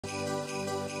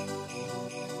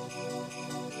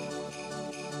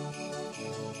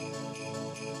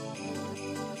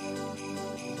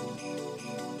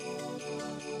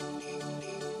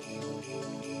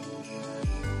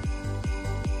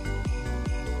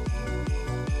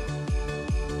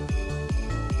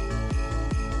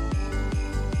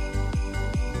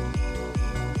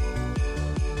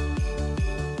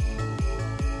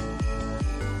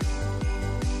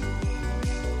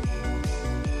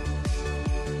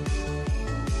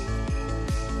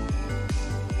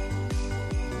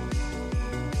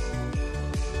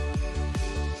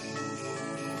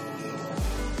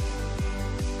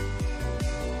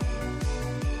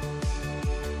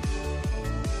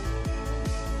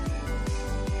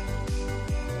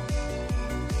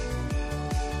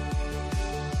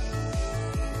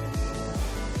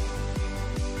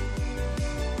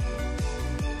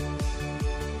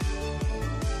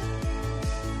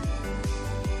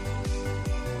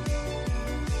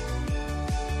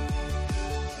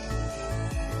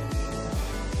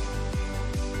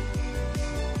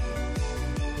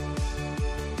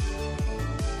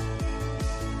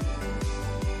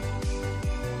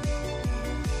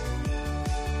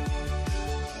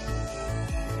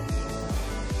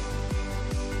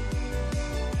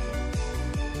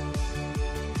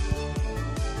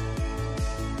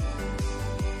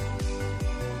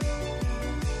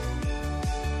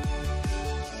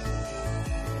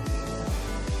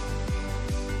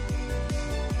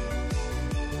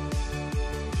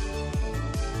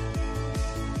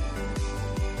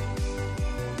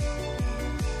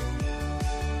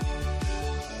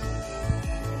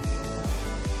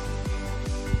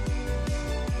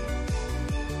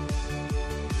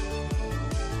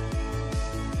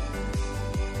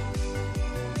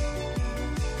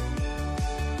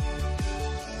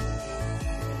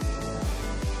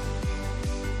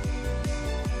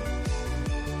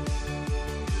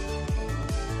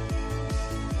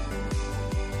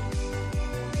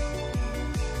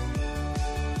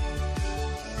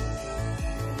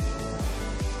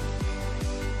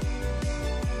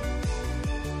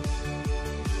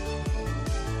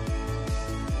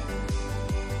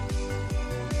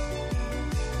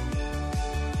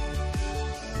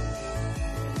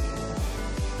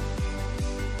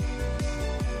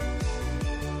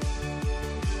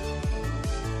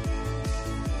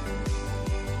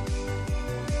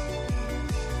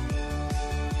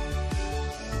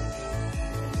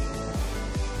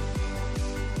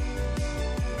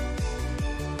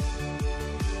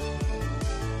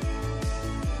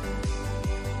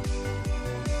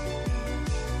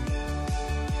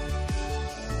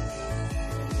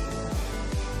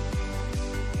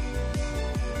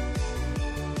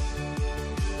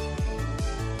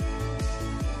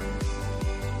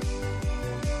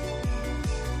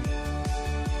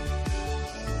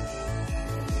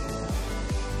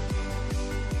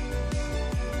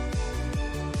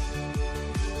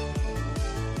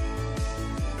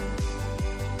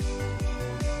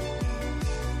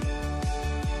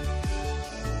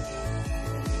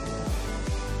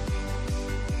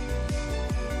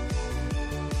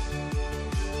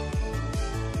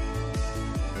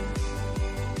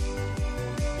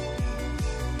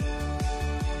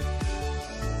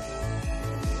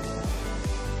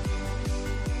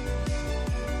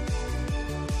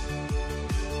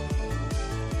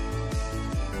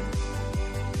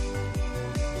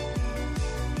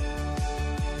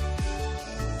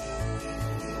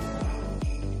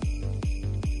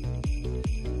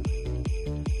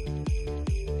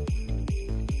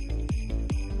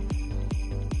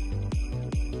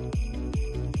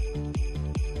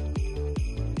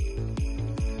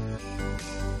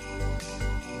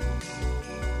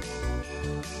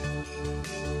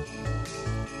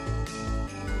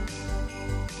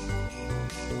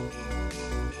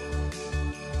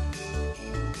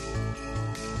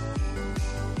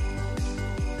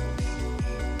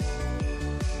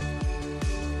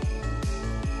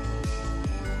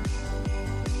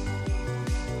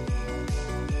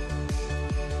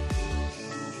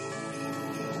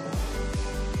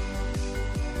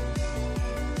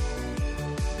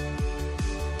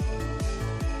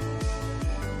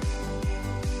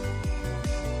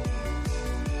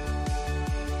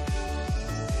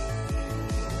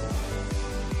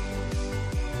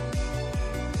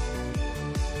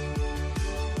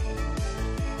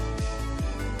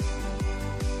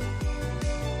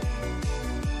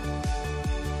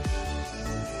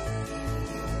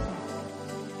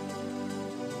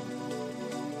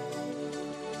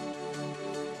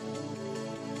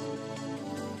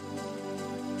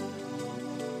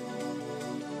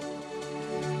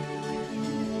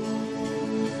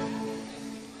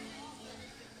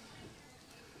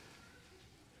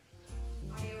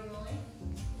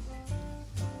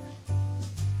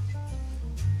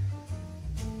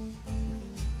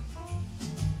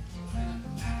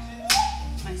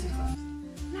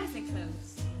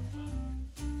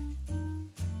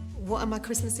What are my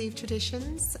Christmas Eve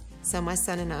traditions? So my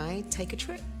son and I take a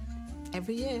trip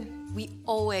every year. We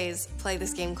always play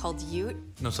this game called Ute.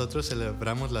 Nosotros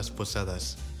celebramos las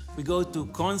posadas. We go to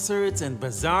concerts and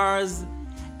bazaars,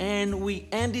 and we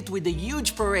end it with a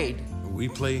huge parade. We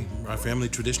play our family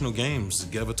traditional games,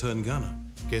 Gavata and Gunna.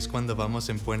 Que es cuando vamos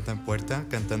en puerta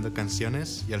cantando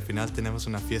canciones y al final tenemos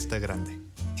una fiesta grande.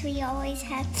 We always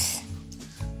have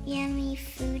yummy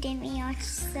food and we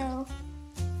also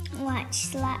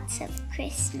watch lots of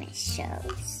Christmas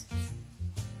shows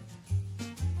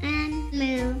and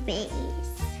movies.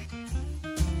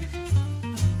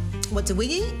 What do we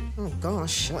eat? Oh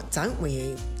gosh, what don't we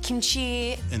eat?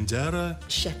 Kimchi. Injera,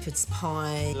 Shepherd's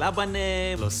pie.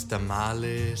 Labane, Los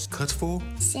tamales. Kutful.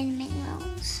 Cinnamon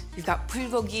rolls. We've got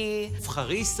bulgogi.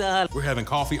 harissa. We're having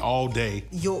coffee all day.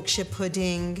 Yorkshire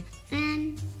pudding.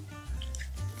 And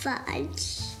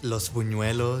fudge. Los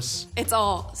buñuelos. It's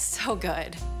all so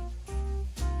good.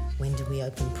 When do we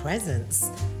open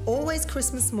presents? Always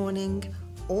Christmas morning,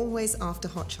 always after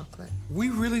hot chocolate. We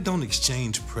really don't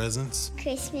exchange presents.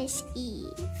 Christmas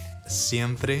Eve.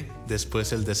 Siempre después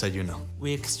del desayuno.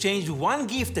 We exchange one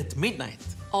gift at midnight.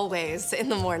 Always in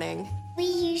the morning. We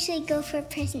usually go for a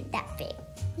present that big.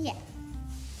 Yeah.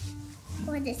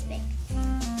 Or this big.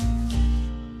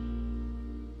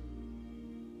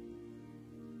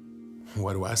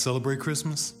 Why do I celebrate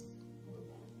Christmas?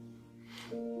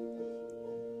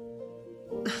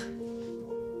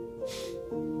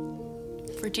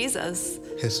 For Jesus.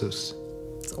 Jesús.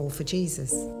 It's all for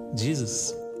Jesus.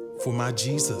 Jesus. For my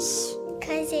Jesus.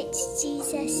 Because it's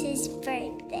Jesus'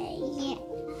 birthday. Yeah.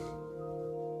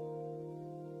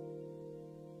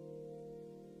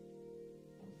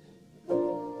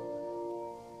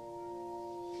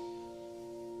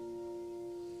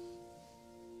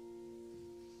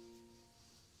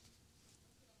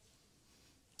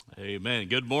 Amen.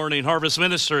 Good morning, Harvest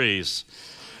Ministries.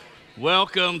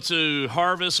 Welcome to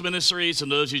Harvest Ministries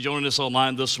and those of you joining us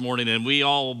online this morning. And we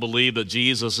all believe that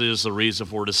Jesus is the reason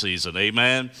for the season.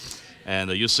 Amen.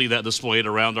 And you'll see that displayed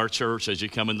around our church as you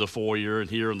come in the foyer and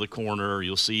here in the corner.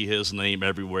 You'll see his name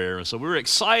everywhere. And so we're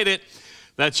excited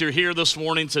that you're here this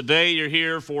morning. Today you're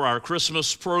here for our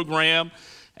Christmas program.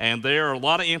 And there are a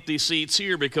lot of empty seats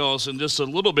here because in just a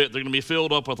little bit they're going to be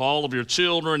filled up with all of your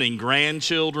children and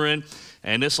grandchildren.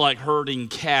 And it's like herding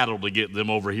cattle to get them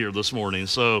over here this morning.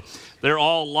 So they're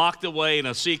all locked away in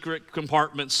a secret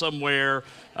compartment somewhere,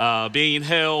 being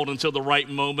held until the right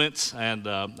moment. And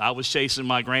I was chasing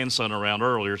my grandson around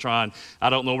earlier I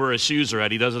don't know where his shoes are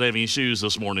at. He doesn't have any shoes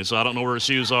this morning, so I don't know where his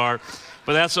shoes are.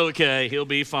 But that's okay. He'll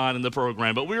be fine in the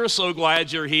program. But we are so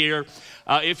glad you're here.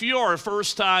 If you are a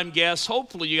first-time guest,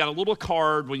 hopefully you got a little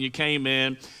card when you came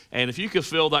in. And if you could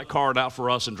fill that card out for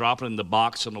us and drop it in the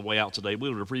box on the way out today, we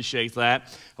would appreciate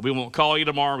that. We won't call you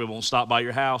tomorrow. We won't stop by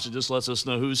your house. It just lets us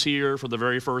know who's here for the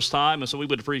very first time. And so we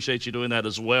would appreciate you doing that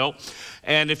as well.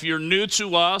 And if you're new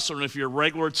to us or if you're a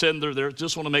regular attender there,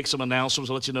 just want to make some announcements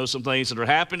to let you know some things that are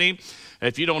happening.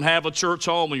 If you don't have a church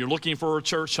home and you're looking for a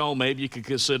church home, maybe you could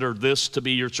consider this to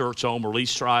be your church home or at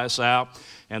least try us out.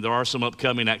 And there are some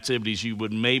upcoming activities you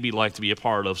would maybe like to be a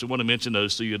part of. So we want to mention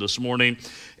those to you this morning.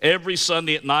 Every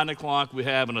Sunday at 9 o'clock, we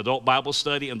have an adult Bible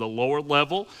study in the lower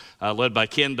level led by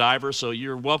Ken Diver. So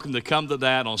you're welcome to come to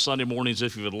that on Sunday mornings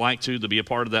if you would like to be a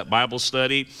part of that Bible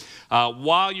study.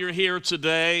 While you're here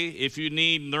today, if you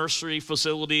need nursery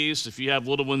facilities, if you have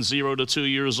little ones 0 to 2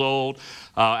 years old,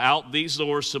 out these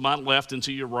doors to my left and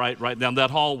to your right down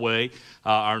that hallway,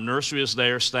 our nursery is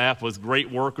there, staffed with great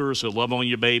workers who love on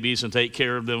your babies and take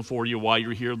care of them for you while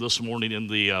you're here this morning in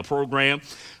the program.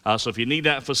 So if you need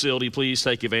that facility, please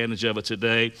take advantage of it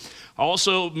today.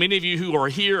 Also, many of you who are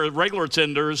here, regular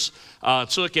attenders,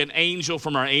 took an angel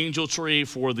from our angel tree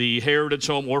for the Heritage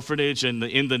Home Orphanage in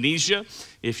Indonesia.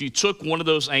 If you took one of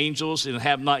those angels and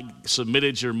have not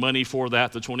submitted your money for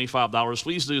that, the $25,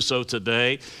 please do so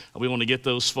today. We want to get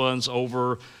those funds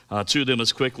over to them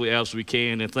as quickly as we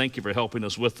can, and thank you for helping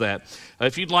us with that.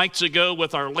 If you'd like to go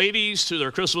with our ladies to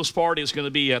their Christmas party, it's going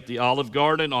to be at the Olive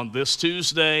Garden on this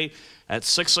Tuesday at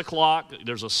 6 o'clock.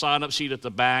 There's a sign-up sheet at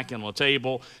the back and on a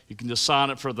table. You can just sign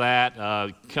up for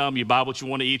that. Come, you buy what you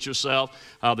want to eat yourself.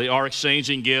 They are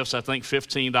exchanging gifts. I think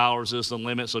 $15 is the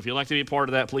limit. So if you'd like to be part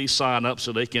of that, please sign up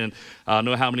so they can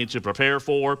know how many to prepare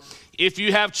for. If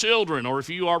you have children or if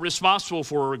you are responsible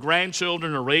for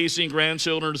grandchildren or raising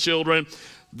grandchildren or children,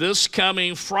 this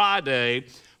coming Friday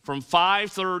from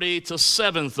 5:30 to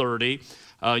 7:30,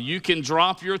 you can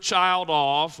drop your child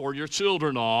off or your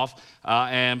children off,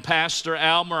 and Pastor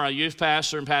Almer, our youth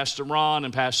pastor, and Pastor Ron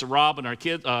and Pastor Robin, our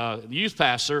youth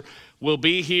pastor, will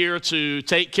be here to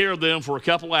take care of them for a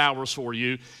couple hours for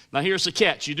you. Now, here's the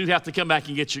catch. You do have to come back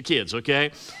and get your kids,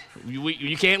 okay?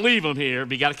 You can't leave them here.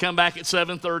 But you got to come back at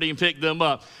 7:30 and pick them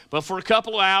up. But for a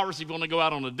couple of hours, if you want to go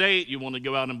out on a date, you want to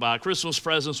go out and buy Christmas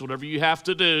presents, whatever you have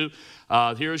to do,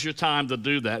 here's your time to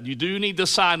do that. You do need to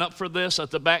sign up for this at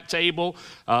the back table,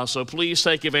 so please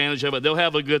take advantage of it. They'll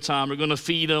have a good time. We're going to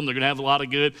feed them. They're going to have a lot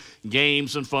of good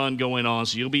games and fun going on,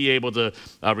 so you'll be able to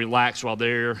relax while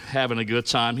they're having a good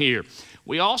time here.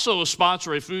 We also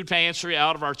sponsor a food pantry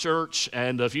out of our church,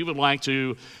 and if you would like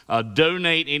to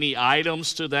donate any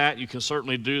items to that, you can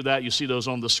certainly do that. You see those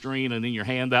on the screen and in your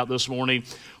handout this morning.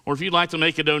 Or if you'd like to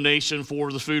make a donation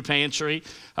for the food pantry,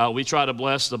 we try to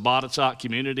bless the Botetourt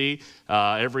community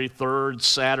every third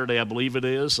Saturday, I believe it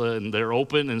is, and they're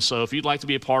open. And so if you'd like to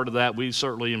be a part of that, we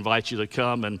certainly invite you to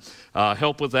come and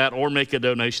help with that or make a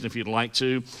donation if you'd like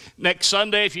to. Next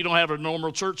Sunday, if you don't have a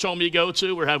normal church home you go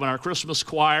to, we're having our Christmas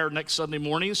choir next Sunday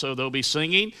morning, so they'll be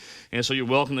singing. And so you're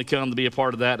welcome to come to be a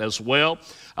part of that as well.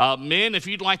 Men, if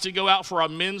you'd like to go out for our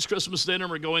men's Christmas dinner,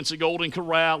 we're going to Golden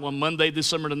Corral on Monday,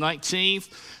 December the 19th.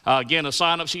 Again, a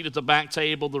sign-up sheet at the back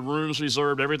table. The room's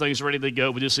reserved. Everything's ready to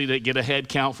go. We just need to get a head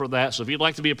count for that. So if you'd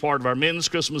like to be a part of our men's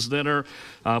Christmas dinner,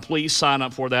 please sign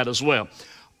up for that as well.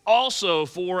 Also,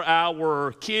 for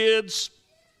our kids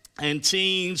and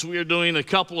teens, we are doing a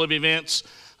couple of events.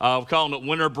 We're calling it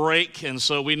winter break, and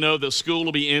so we know that school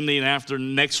will be ending after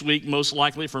next week, most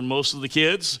likely, for most of the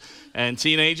kids and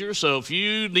teenagers. So if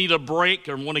you need a break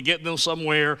or want to get them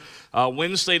somewhere,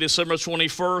 Wednesday, December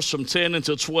 21st from 10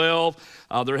 until 12,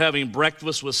 they're having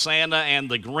breakfast with Santa and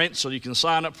the Grinch, so you can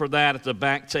sign up for that at the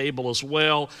back table as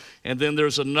well. And then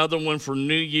there's another one for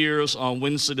New Year's on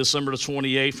Wednesday, December the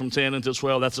 28th from 10 until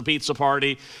 12. That's a pizza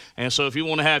party. And so if you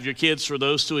want to have your kids for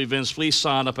those two events, please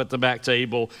sign up at the back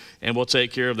table, and we'll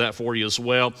take care of that for you as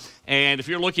well. And if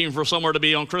you're looking for somewhere to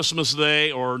be on Christmas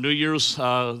Day or New Year's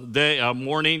Day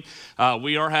morning,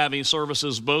 we are having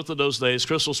services both of those days,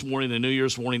 Christmas morning and New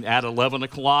Year's morning at 11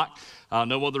 o'clock.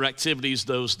 No other activities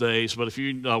those days, but if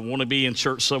you want to be in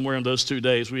church somewhere in those 2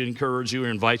 days, we encourage you or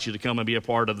invite you to come and be a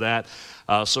part of that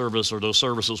service or those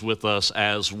services with us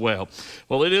as well.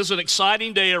 Well, it is an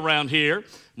exciting day around here.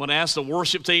 I'm going to ask the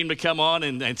worship team to come on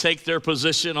and take their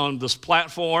position on this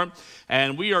platform.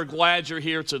 And we are glad you're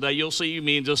here today. You'll see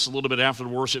me in just a little bit after the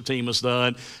worship team is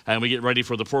done and we get ready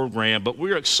for the program. But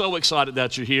we are so excited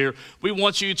that you're here. We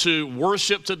want you to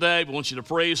worship today. We want you to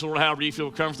praise the Lord however you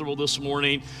feel comfortable this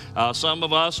morning. Some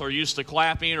of us are used to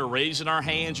clapping or raising our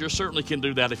hands. You certainly can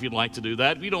do that if you'd like to do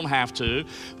that. You don't have to.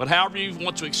 But however you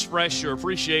want to express your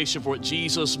appreciation for what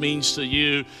Jesus means to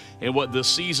you and what this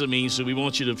season means to you, we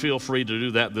want you to feel free to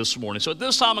do that this morning. So at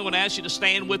this time, I'm going to ask you to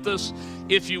stand with us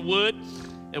if you would.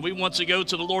 And we want to go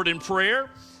to the Lord in prayer,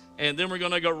 and then we're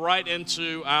going to go right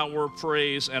into our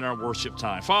praise and our worship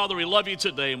time. Father, we love you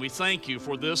today, and we thank you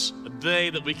for this day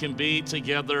that we can be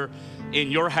together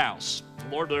in your house.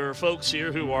 Lord, there are folks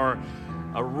here who are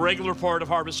a regular part of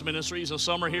Harvest Ministries, and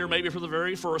some are here maybe for the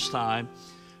very first time.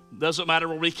 Doesn't matter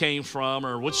where we came from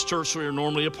or which church we are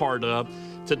normally a part of.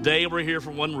 Today we're here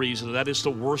for one reason, and that is to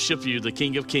worship you, the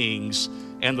King of Kings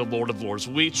and the Lord of Lords.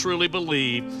 We truly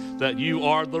believe that you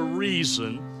are the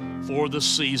reason for the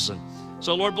season.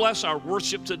 So Lord, bless our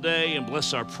worship today and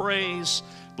bless our praise.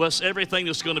 Bless everything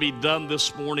that's going to be done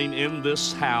this morning in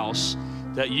this house,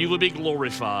 that you will be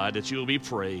glorified, that you will be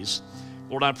praised.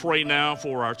 Lord, I pray now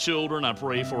for our children. I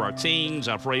pray for our teens.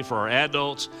 I pray for our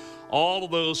adults. All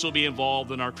of those who will be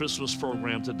involved in our Christmas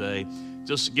program today.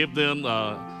 Just give them,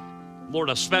 Lord,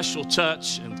 a special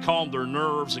touch and calm their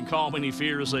nerves and calm any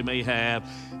fears they may have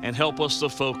and help us to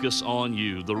focus on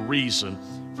you, the reason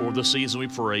for the season, we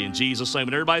pray. In Jesus' name.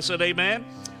 And everybody said amen?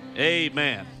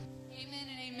 Amen. Amen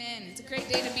and amen. It's a great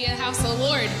day to be in the house of the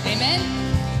Lord. Amen.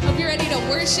 Hope you're ready to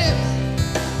worship.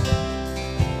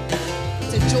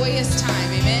 It's a joyous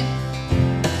time. Amen.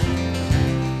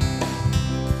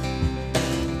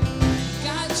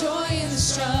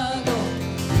 Struggle,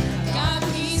 got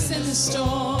peace in the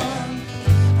storm,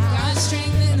 got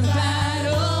strength in the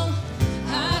battle,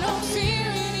 I don't fear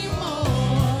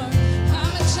anymore.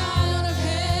 I'm a child of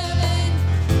heaven,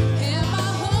 and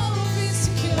my hope is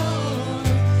secure,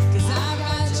 'cause I've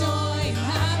got joy and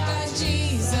I've got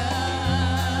Jesus.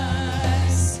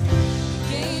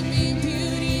 Gave me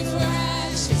beauty for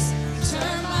ashes,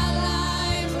 turned my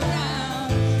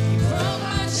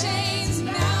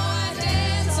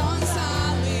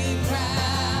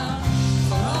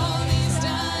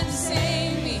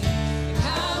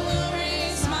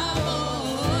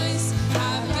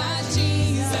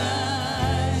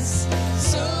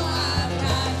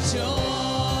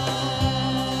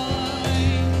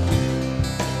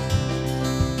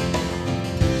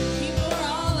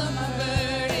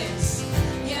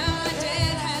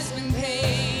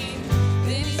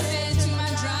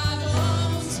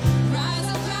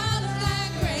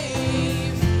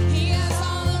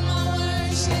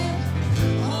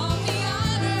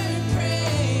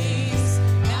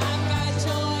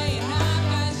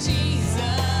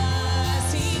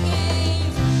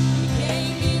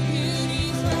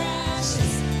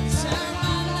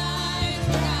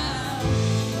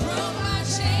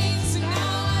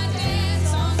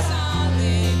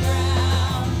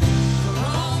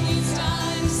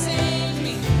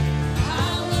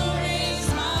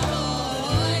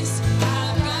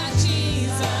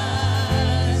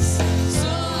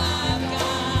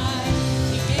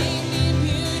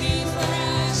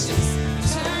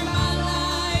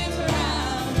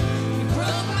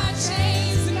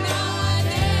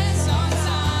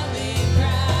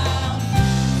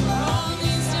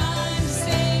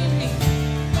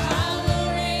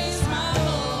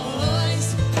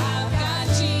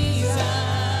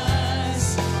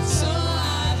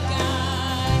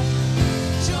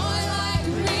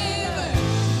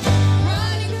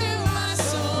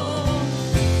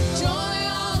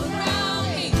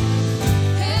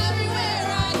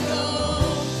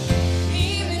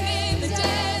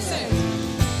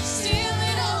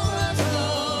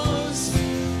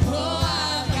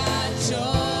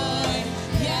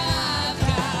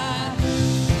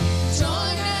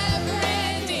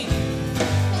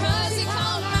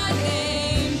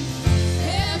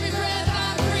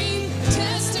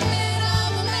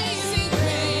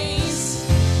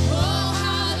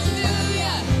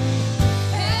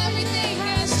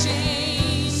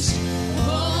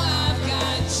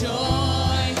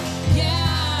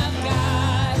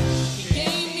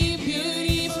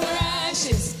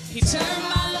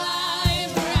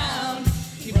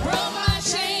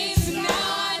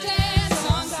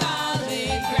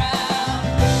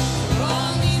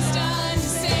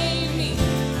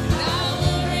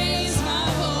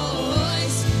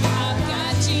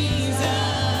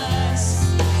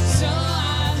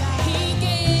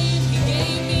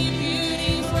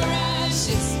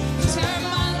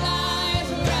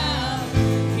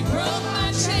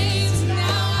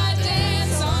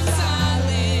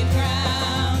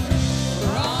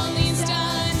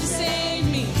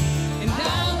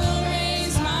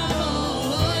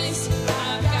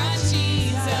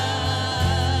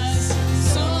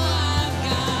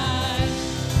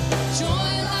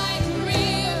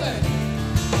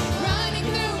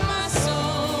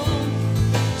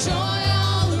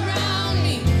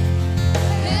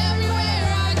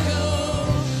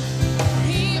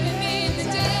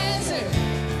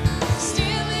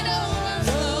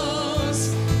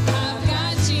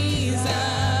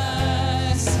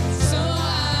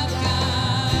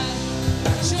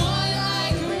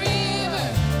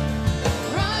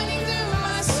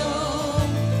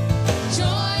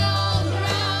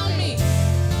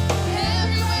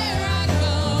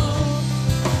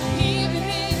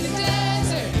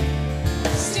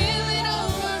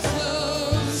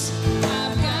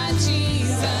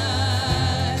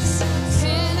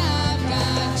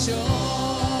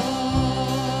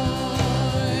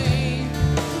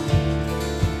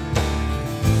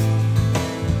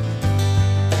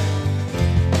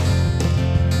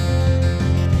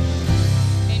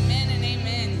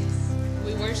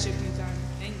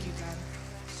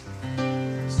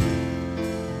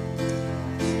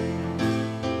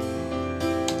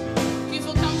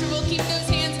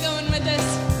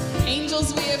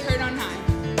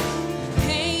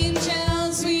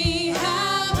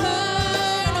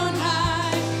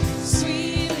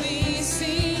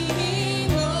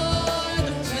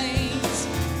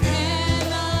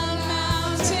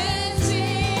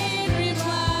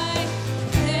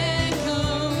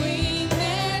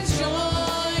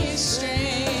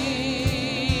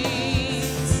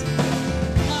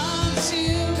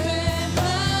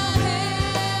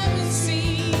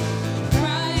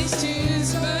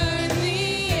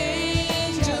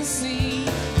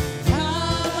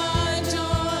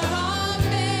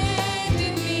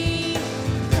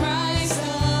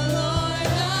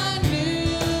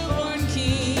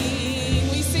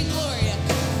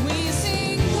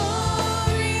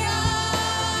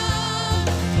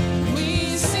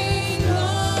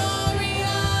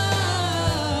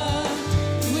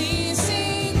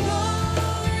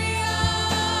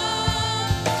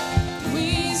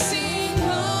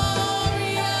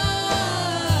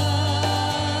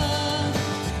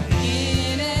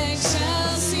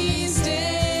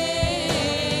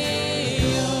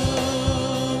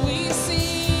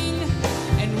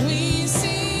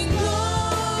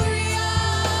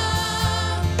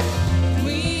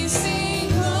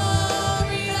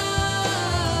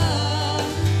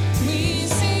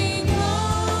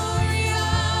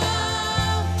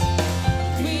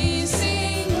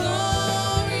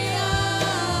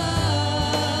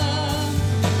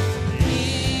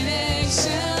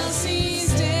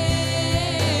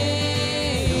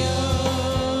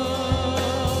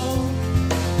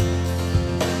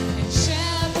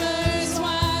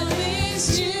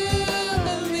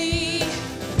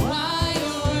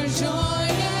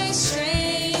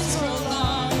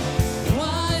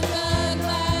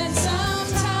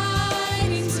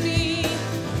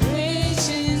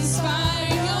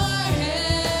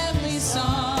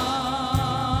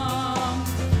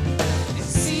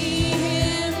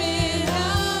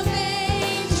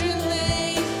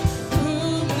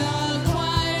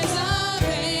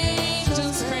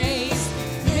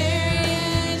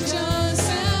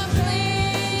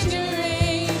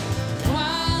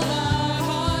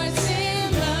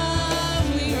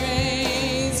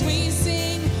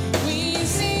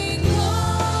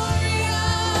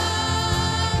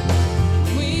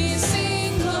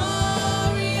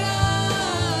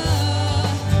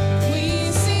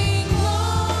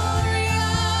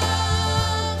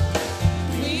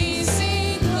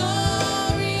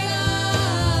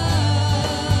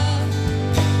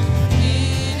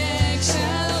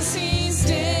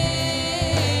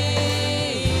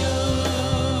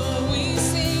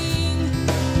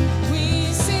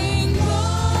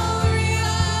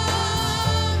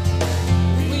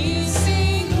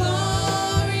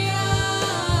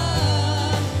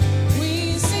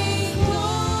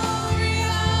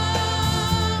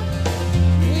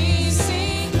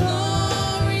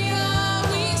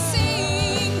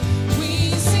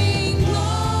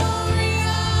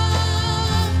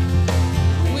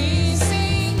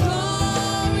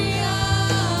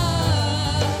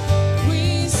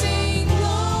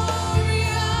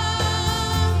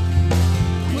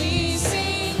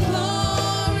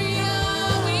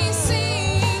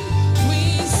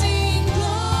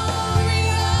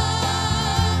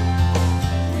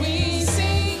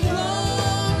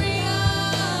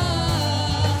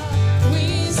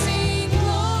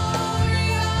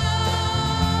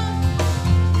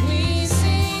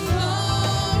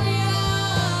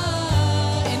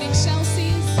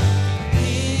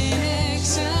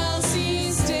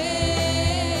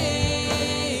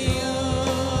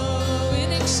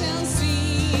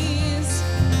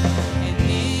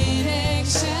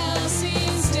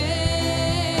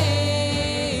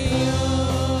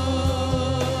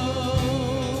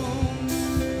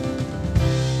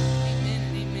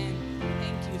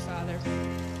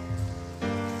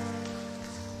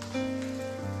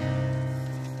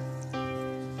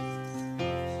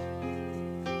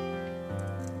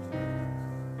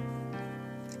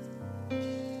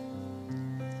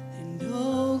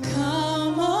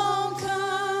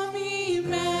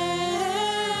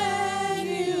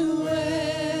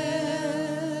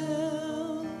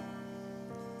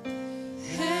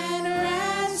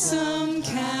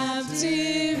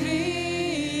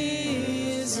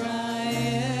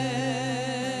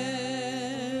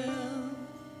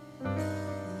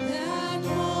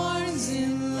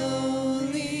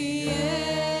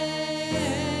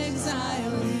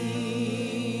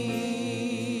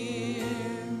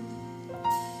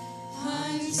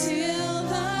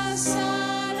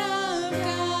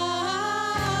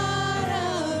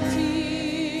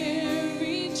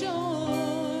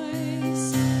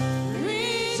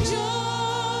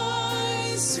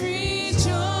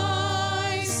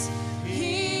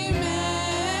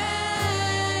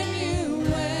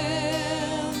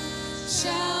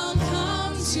shall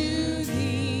come to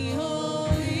thee, O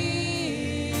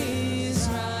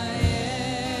Israel.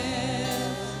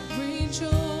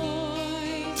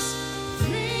 Rejoice,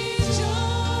 rejoice,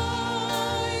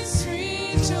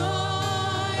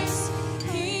 rejoice,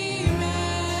 Emmanuel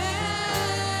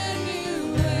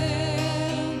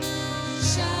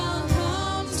shall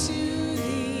come to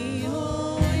thee,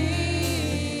 O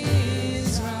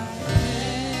Israel.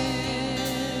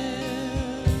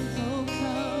 Oh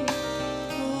come,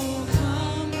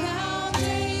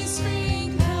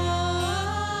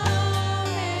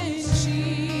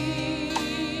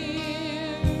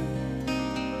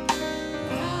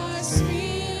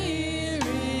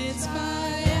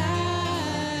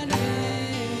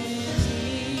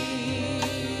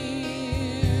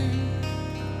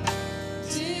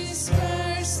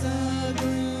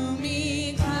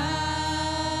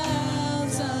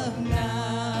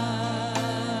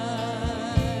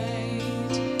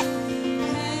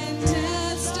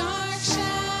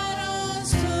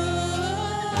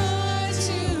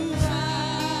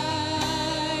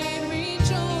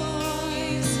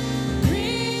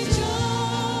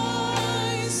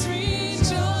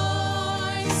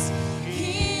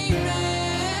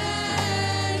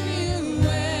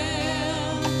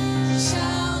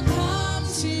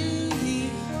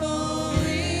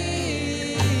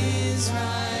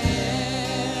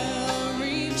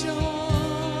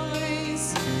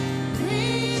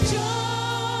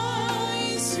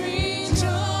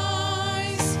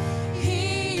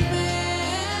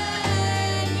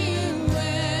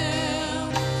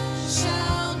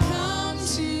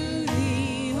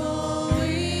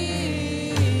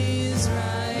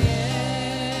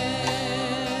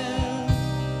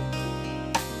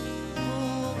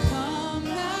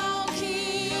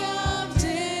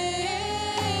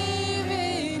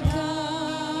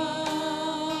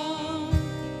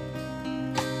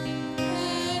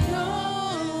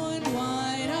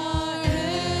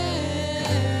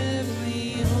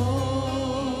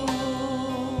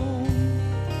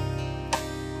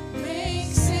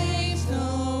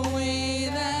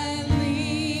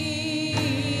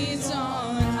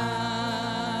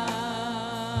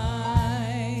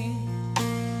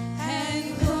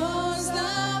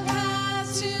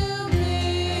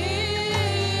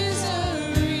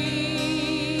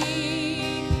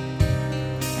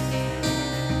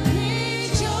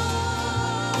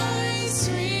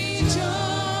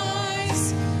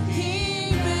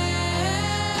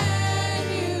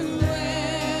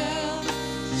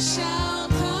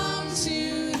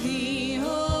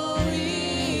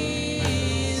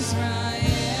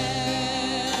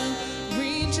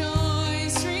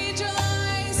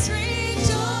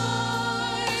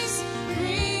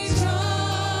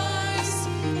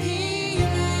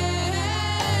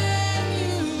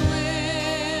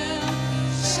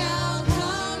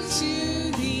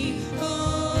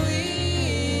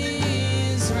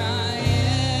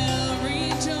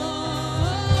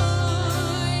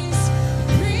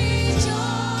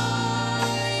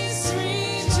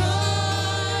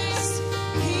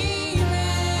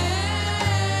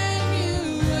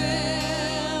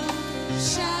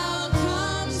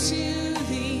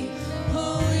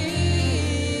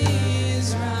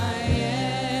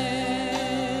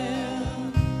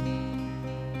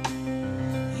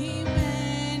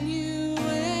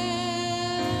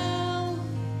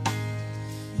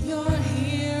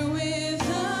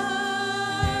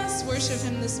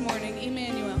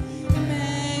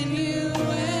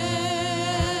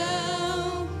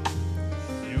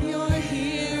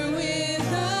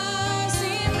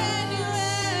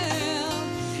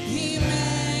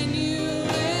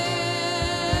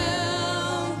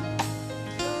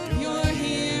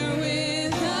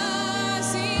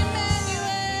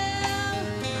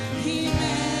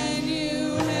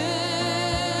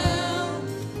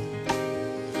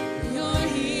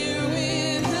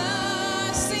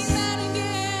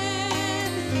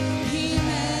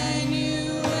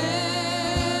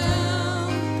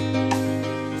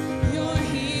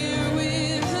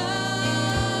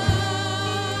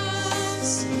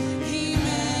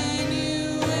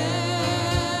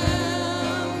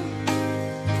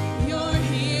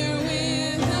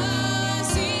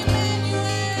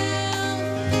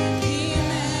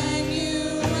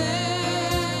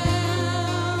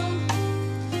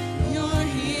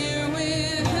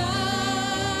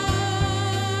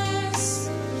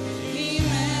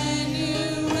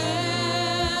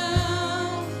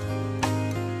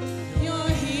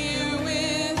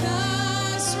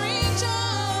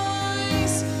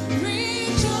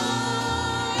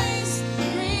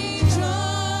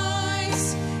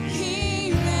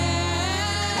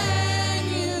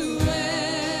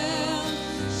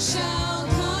 shall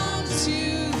come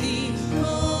to thee,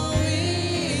 O Israel.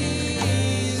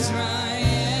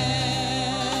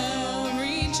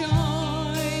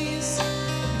 Rejoice,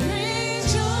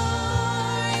 rejoice,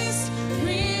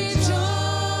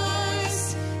 rejoice,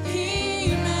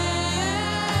 Emmanuel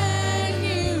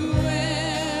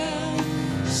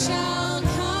shall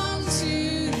come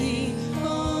to thee,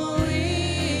 O Israel.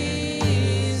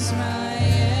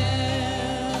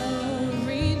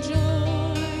 Rejoice,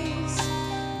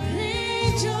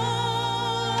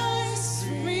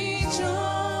 rejoice,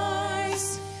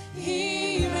 rejoice,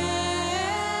 Emmanuel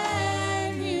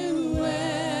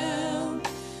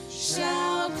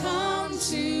shall come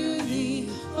to thee,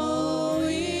 O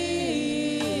Israel.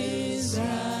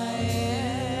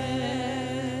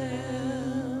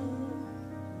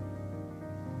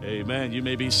 Amen. You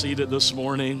may be seated this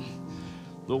morning.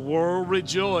 The world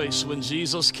rejoiced when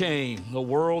Jesus came, the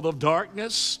world of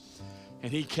darkness,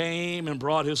 and he came and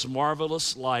brought his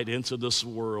marvelous light into this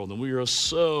world. And we are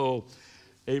so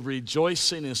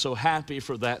rejoicing and so happy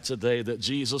for that today, that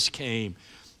Jesus came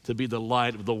to be the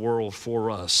light of the world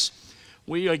for us.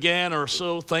 We again are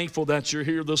so thankful that you're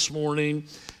here this morning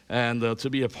and to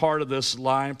be a part of this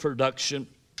live production.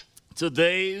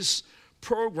 Today's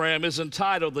program is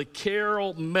entitled the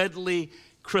Carroll Medley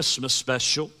Christmas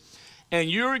Special,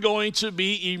 and you're going to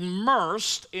be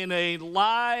immersed in a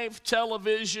live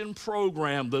television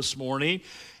program this morning,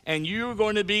 and you're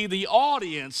going to be the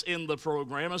audience in the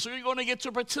program, and so you're going to get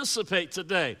to participate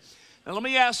today. Now let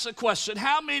me ask a question.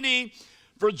 How many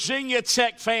Virginia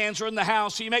Tech fans are in the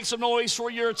house? Can you make some noise for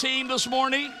your team this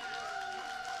morning?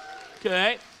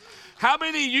 Okay. How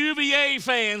many UVA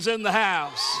fans in the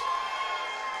house?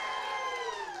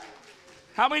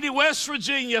 How many West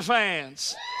Virginia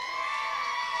fans?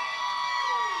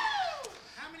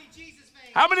 How many Jesus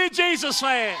fans? How many Jesus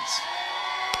fans?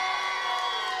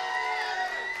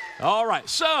 All right,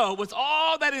 so with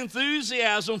all that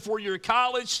enthusiasm for your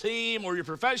college team or your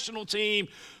professional team,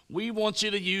 we want you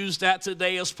to use that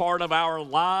today as part of our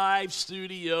live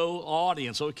studio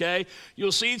audience, okay?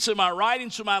 You'll see to my right and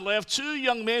to my left two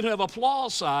young men who have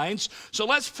applause signs. So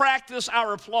let's practice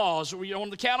our applause. On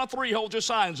the count of three, hold your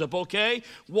signs up, okay?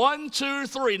 1, 2,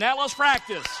 3. Now let's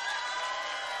practice.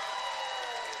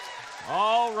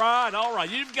 All right,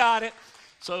 you've got it.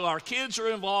 So our kids are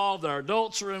involved, our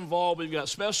adults are involved. We've got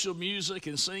special music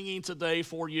and singing today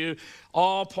for you,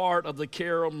 all part of the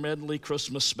Carroll Medley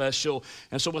Christmas Special.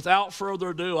 And so without further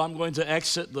ado, I'm going to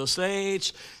exit the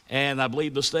stage, and I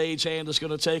believe the stagehand is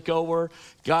going to take over.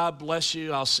 God bless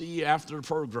you. I'll see you after the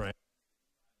program.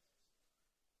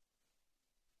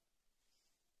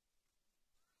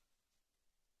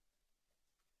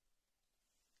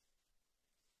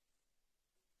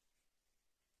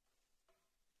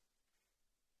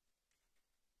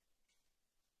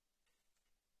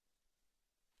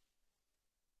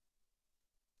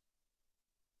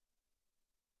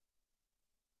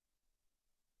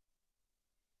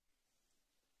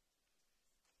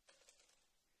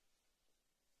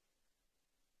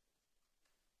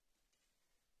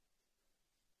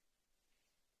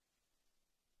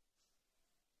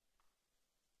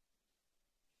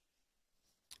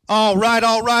 All right.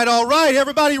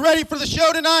 Everybody ready for the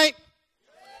show tonight?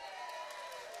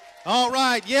 All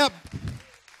right, yep.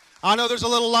 I know there's a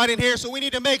little light in here, so we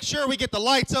need to make sure we get the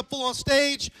lights up full on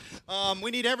stage.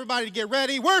 We need everybody to get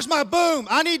ready. Where's my boom?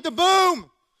 I need the boom.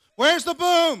 Where's the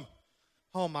boom?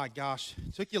 Oh, my gosh.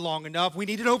 It took you long enough. We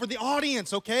need it over the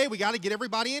audience, okay? We got to get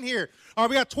everybody in here. All right,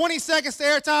 we got 20 seconds to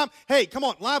airtime. Hey, come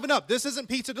on, liven up. This isn't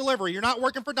pizza delivery. You're not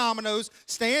working for Domino's.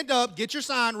 Stand up. Get your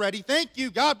sign ready. Thank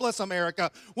you. God bless America.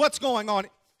 What's going on?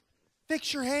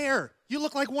 Fix your hair. You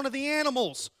look like one of the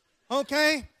animals,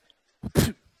 okay?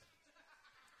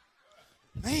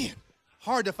 Man,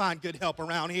 hard to find good help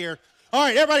around here. All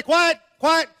right, everybody quiet,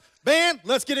 quiet. Band,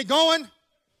 let's get it going.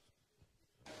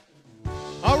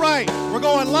 All right, we're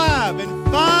going live in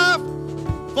 5,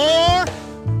 4,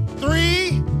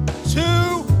 3, 2,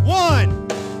 1.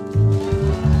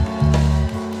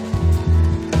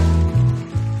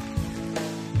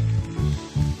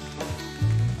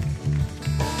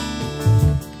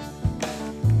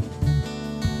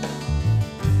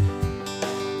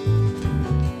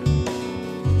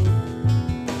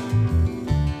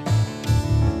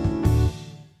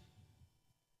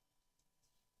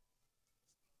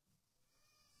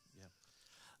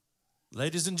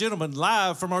 Ladies and gentlemen,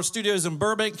 live from our studios in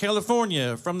Burbank,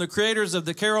 California, from the creators of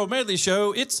the Carroll Medley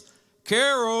Show, it's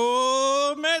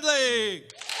Carroll Medley.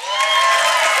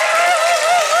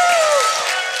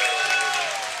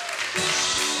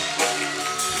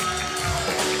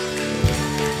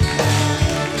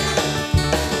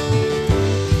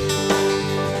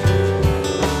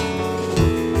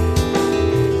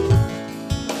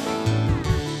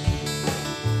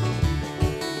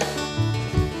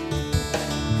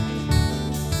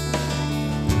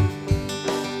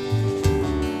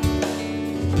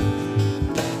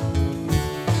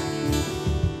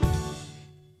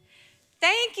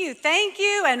 Thank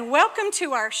you, and welcome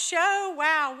to our show.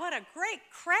 Wow, what a great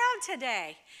crowd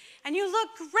today. And you look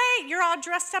great. You're all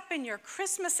dressed up in your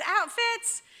Christmas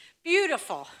outfits.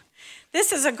 Beautiful.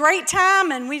 This is a great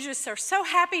time, and we just are so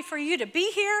happy for you to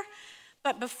be here.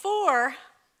 But before,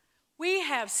 we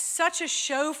have such a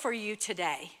show for you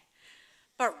today.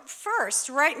 But first,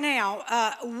 right now,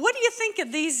 what do you think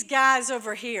of these guys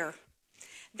over here?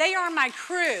 They are my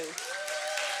crew.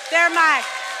 They're my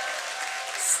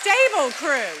stable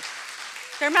crew.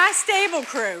 They're my stable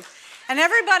crew. And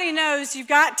everybody knows you've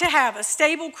got to have a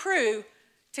stable crew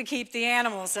to keep the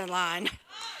animals in line.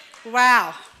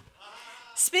 Wow.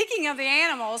 Speaking of the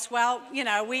animals, well, you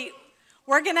know,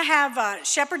 we're going to have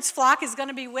Shepherd's Flock is going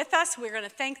to be with us. We're going to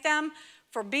thank them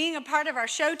for being a part of our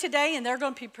show today, and they're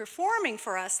going to be performing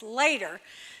for us later.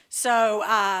 So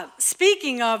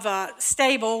speaking of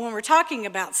stable, when we're talking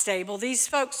about stable, these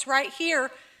folks right here,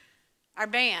 our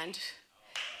band,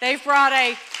 they've brought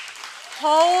a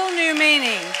whole new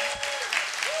meaning.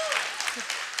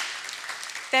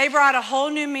 They brought a whole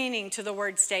new meaning to the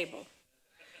word stable,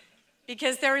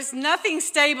 because there is nothing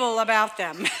stable about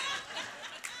them.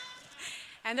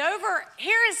 And over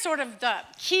here is sort of the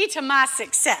key to my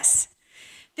success.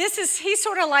 He's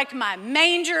sort of like my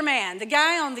manger man, the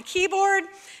guy on the keyboard.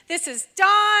 This is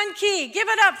Don Key. Give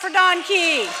it up for Don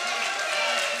Key.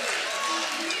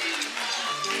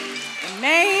 The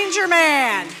manger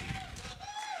man.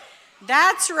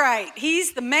 That's right.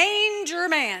 He's the manger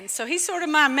man. So he's sort of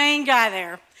my main guy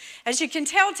there. As you can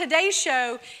tell, today's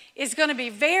show is going to be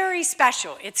very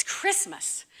special. It's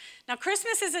Christmas. Now,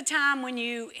 Christmas is a time when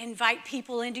you invite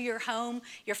people into your home,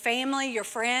 your family, your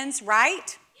friends,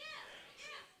 right?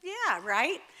 Yeah,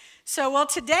 right? So, well,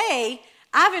 today,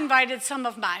 I've invited some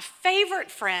of my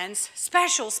favorite friends,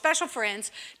 special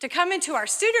friends, to come into our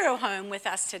studio home with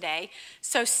us today.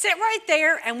 So sit right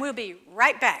there, and we'll be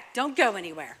right back. Don't go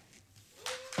anywhere.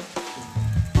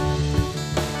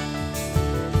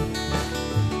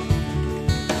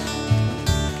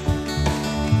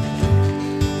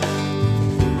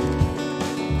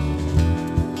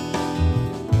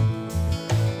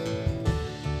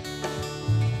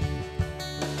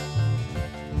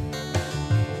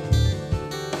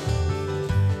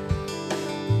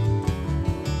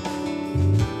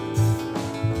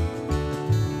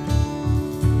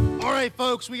 All right,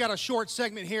 folks, we got a short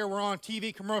segment here. We're on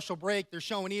TV commercial break. They're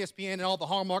showing ESPN and all the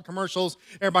Hallmark commercials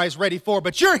everybody's ready for.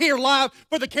 But you're here live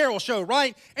for the Carroll Show,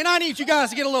 right? And I need you guys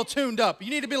to get a little tuned up.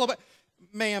 You need to be a little bit,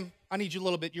 ma'am, I need you a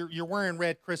little bit. You're wearing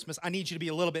red Christmas. I need you to be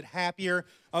a little bit happier,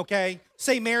 okay?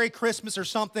 Say Merry Christmas or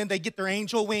something. They get their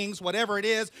angel wings, whatever it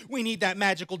is. We need that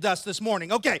magical dust this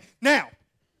morning. Okay, now,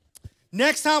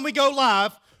 next time we go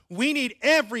live, we need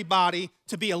everybody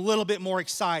to be a little bit more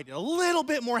excited, a little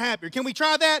bit more happier. Can we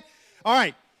try that? All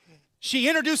right. She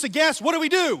introduced a guest. What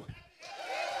do?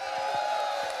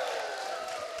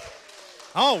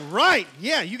 All right.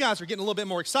 Yeah, you guys are getting a little bit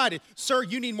more excited. Sir,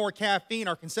 you need more caffeine.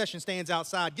 Our concession stands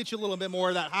outside. Get you a little bit more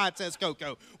of that high test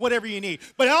cocoa, whatever you need.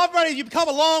 But everybody, you've come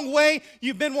a long way.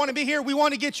 You've been wanting to be here. We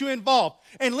want to get you involved.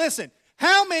 And listen,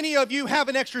 how many of you have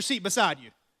an extra seat beside you?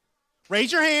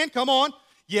 Raise your hand. Come on.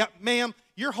 Yep, ma'am.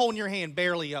 You're holding your hand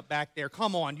barely up back there.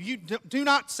 Come on. You do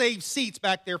not save seats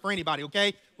back there for anybody,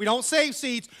 okay? We don't save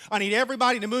seats. I need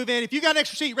everybody to move in. If you got an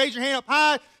extra seat, raise your hand up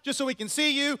high just so we can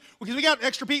see you, because we got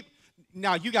extra people.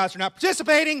 Now, you guys are not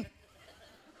participating.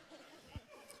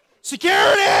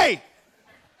 Security!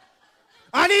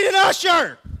 I need an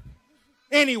usher.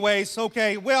 Anyways,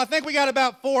 okay. Well, I think we got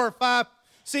about 4 or 5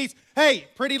 seats. Hey,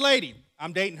 pretty lady.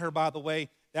 I'm dating her, by the way.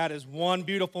 That is one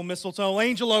beautiful mistletoe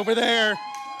angel over there.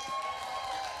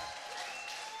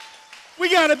 We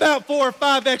got about 4 or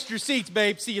 5 extra seats,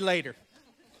 babe. See you later.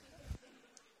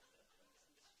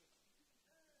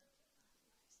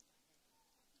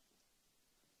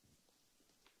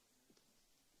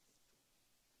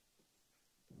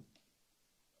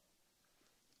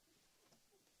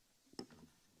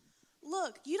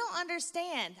 Look, you don't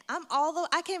understand.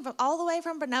 I came from all the way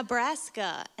from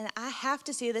Nebraska, and I have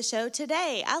to see the show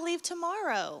today. I leave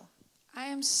tomorrow. I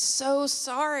am so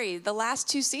sorry. The last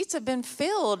 2 seats have been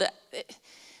filled.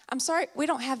 I'm sorry, we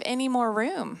don't have any more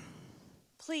room.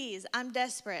 Please, I'm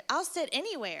desperate. I'll sit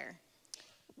anywhere.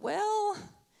 Well,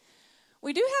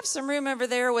 we do have some room over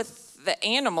there with the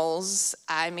animals.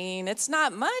 I mean, it's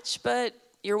not much, but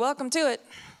you're welcome to it.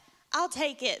 I'll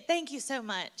take it. Thank you so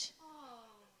much.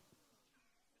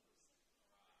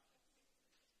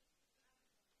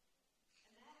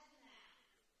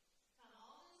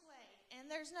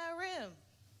 There's no room.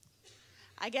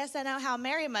 I guess I know how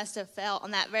Mary must have felt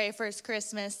on that very first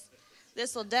Christmas.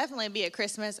 This will definitely be a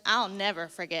Christmas I'll never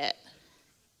forget.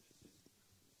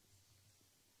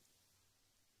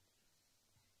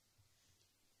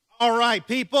 All right,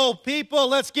 people,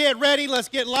 let's get ready. Let's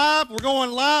get live. We're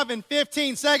going live in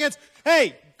 15 seconds.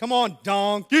 Hey, come on,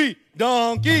 donkey. You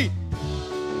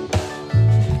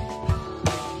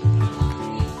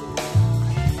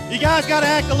guys got to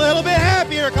act a little bit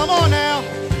happier. Come on now.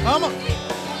 Come on.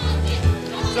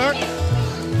 Sir.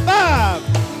 5,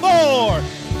 4,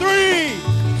 3,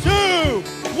 2,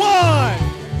 1.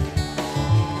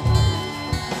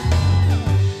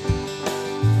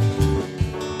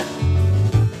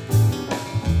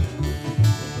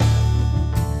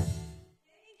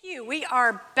 We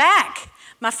are back.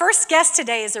 My first guest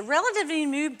today is a relatively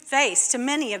new face to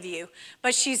many of you,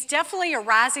 but she's definitely a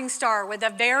rising star with a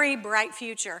very bright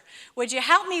future. Would you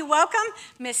help me welcome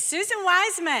Miss Susan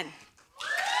Wiseman?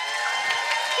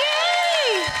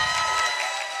 Yay!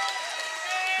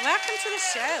 Welcome to the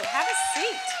show. Have a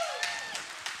seat.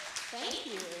 Thank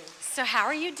you. So how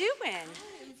are you doing?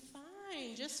 I'm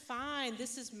fine, just fine.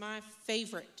 This is my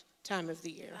favorite time of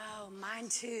the year. Oh, mine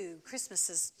too. Christmas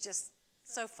is just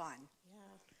so fun.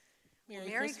 Yeah.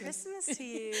 Merry Christmas to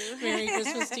you. Merry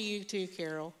Christmas to you too,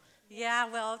 Carol. Yeah,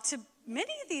 well, to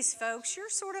many of these folks, you're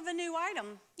sort of a new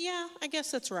item. Yeah, I guess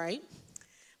that's right.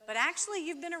 But actually,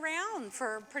 you've been around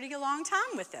for a pretty long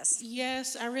time with this.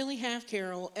 Yes, I really have,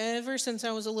 Carol. Ever since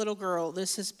I was a little girl,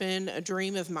 this has been a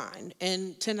dream of mine.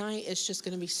 And tonight is just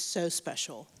going to be so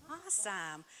special.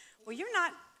 Awesome. Well, you're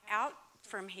not out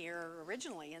from here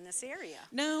originally in this area.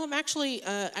 No, I'm actually,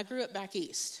 I grew up back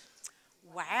east.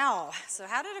 Wow. So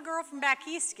how did a girl from back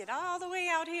east get all the way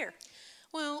out here?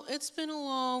 Well, it's been a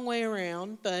long way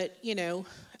around, but, you know,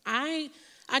 I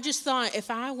just thought if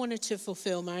I wanted to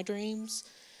fulfill my dreams,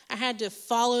 I had to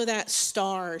follow that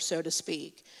star, so to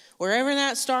speak. Wherever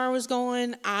that star was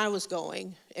going, I was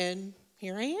going, and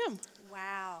here I am.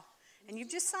 Wow. And you've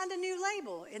just signed a new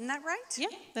label, isn't that right? Yeah,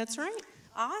 that's right.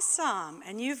 Awesome.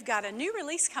 And you've got a new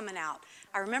release coming out.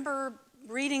 I remember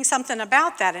reading something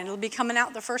about that, and it'll be coming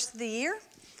out the first of the year?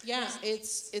 Yeah,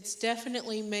 it's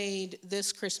definitely made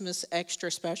this Christmas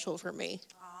extra special for me.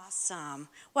 Awesome.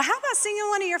 Well, how about singing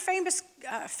one of your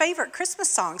favorite Christmas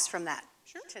songs from that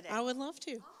today? I would love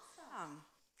to. Awesome.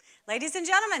 Ladies and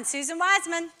gentlemen, Susan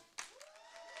Wiseman.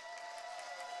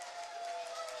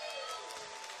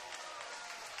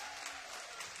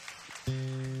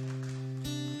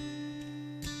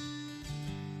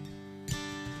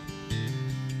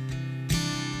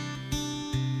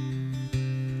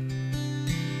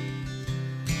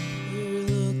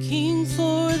 Looking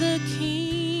for the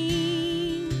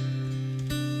King,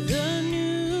 the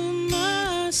new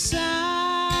Messiah.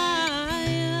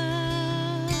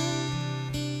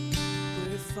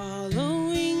 We're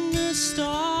following the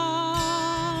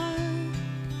star,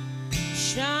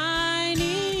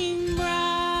 shining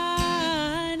brighter.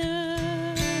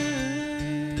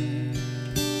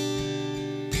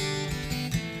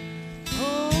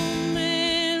 Oh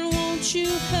man, won't you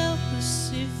help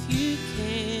us if you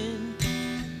can?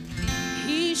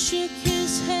 He shook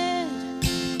his head,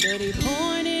 but he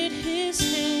pointed his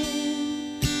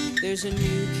hand. There's a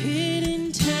new kid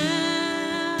in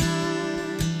town,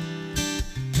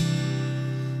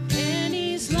 and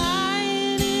he's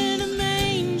lying in a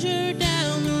manger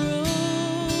down the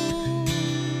road.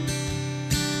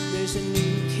 There's a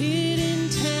new kid in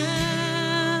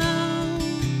town,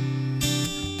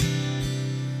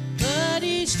 but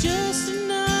he's just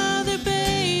another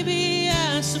baby,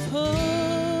 I suppose.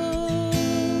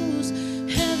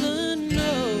 Heaven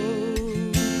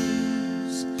knows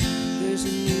there's a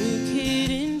new kid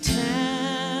in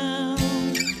town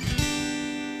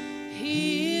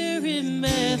here in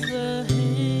Bethlehem.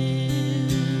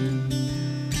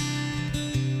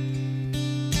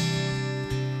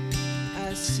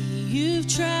 I see you've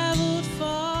traveled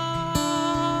far,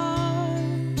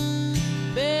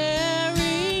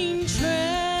 bearing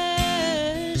treasures.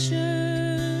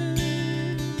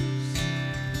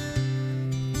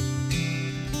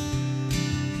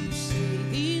 You say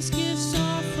these gifts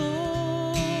are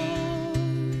for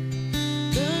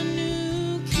the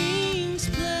new King's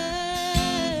pleasure.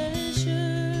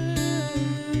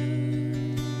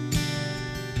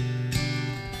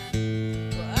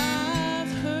 Well,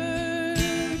 I've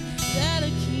heard that a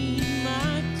king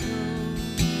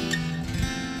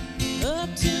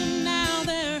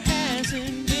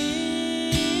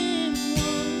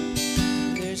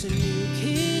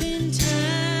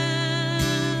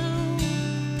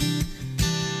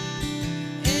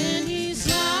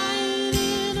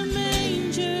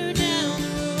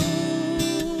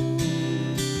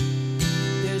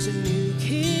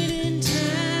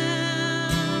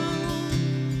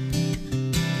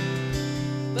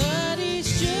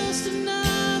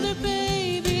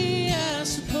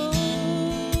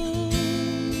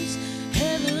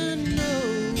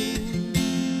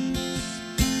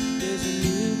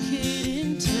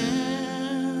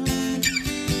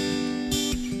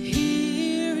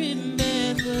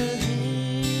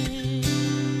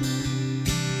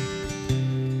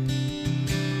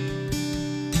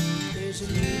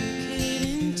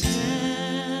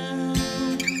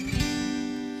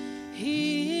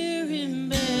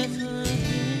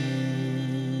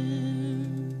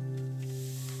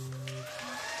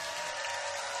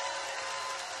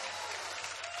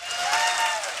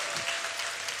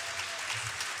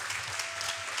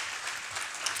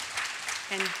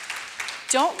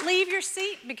Don't leave your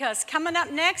seat because coming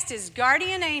up next is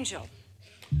Guardian Angel.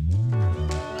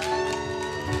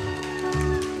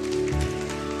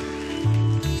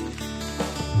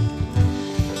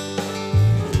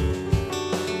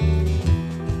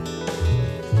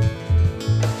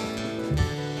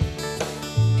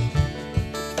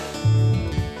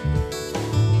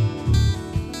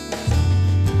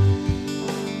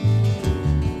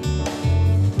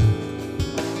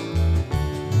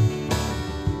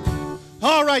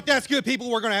 All right, that's good,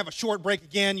 people. We're going to have a short break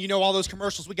again. You know all those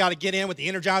commercials we got to get in with the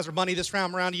Energizer Bunny this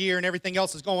round around the year and everything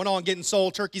else is going on, getting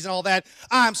sold, turkeys and all that.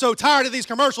 I'm so tired of these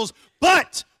commercials,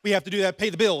 but we have to do that, pay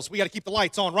the bills. We got to keep the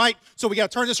lights on, right? So we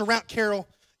got to turn this around. Carroll,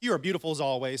 you are beautiful as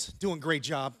always. Doing a great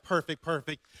job. Perfect,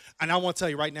 perfect. And I want to tell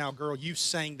you right now, girl, you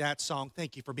sang that song.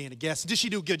 Thank you for being a guest. Did she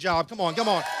do a good job? Come on, come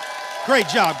on. Great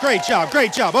job, great job,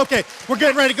 great job. Okay, we're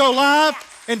getting ready to go live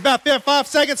in about 5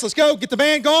 seconds. Let's go. Get the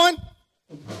band going.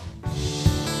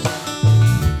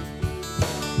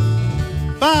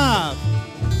 5,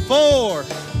 4,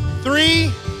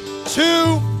 3, 2,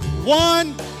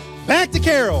 1. Back to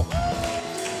Carroll.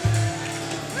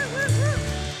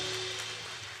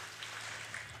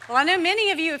 Well, I know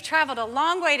many of you have traveled a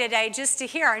long way today just to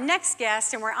hear our next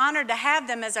guest, and we're honored to have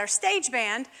them as our stage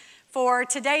band for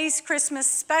today's Christmas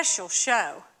special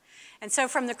show. And so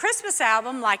from the Christmas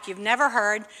album, Like You've Never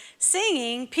Heard,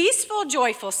 singing Peaceful,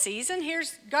 Joyful Season,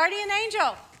 here's Guardian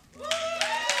Angel.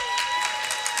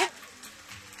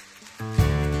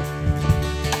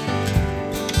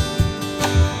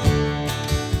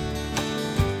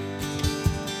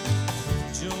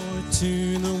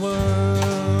 To the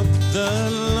world, the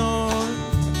Lord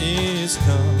is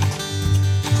come.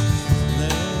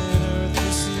 Let earth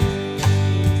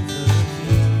receive the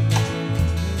King.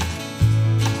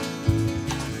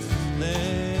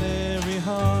 Let every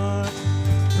heart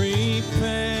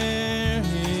prepare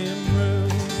Him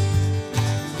room.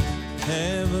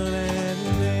 Heaven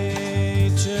and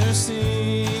nature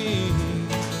sing,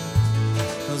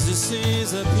 'cause this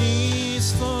is a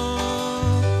peaceful,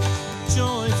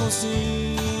 joyful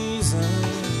season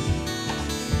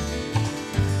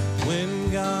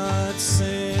when God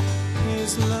sent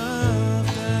His love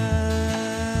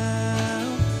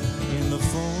down in the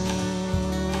form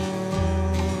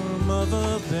of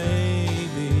a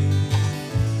baby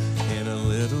in a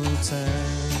little town.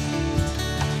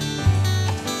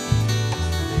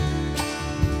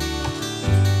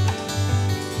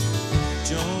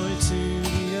 Joy to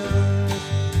the earth,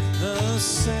 the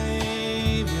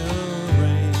Savior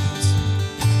reigns.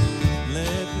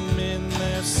 Let men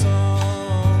their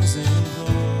songs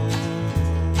employ,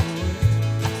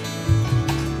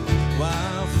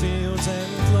 while fields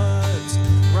and floods,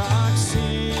 rocks,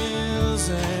 hills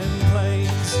and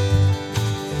plains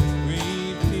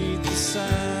repeat the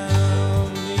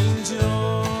sounding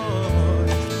joy,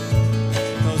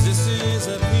 'cause this is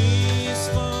a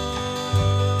peaceful,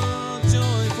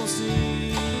 joyful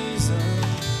season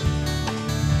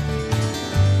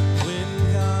when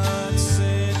God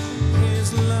sent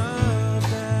His love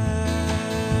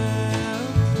down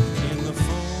in the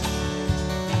form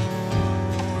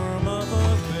of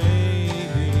a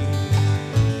baby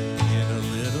in a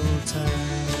little town.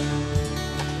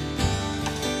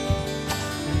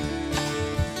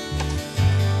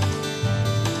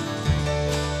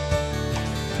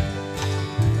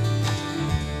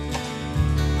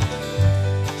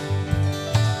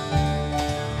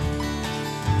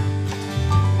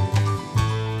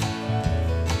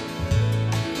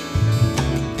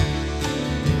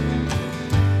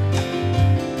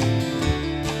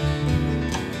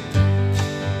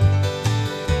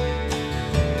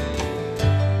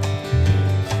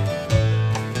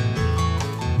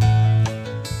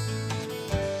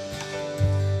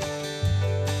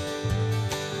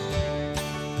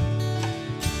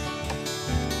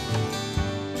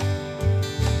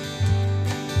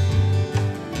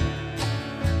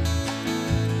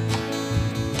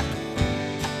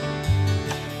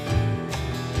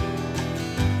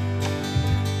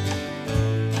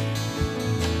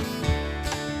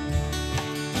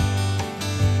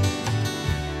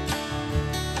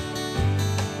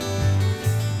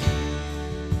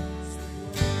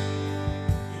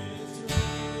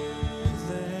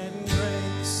 And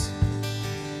grace,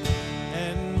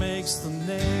 and makes the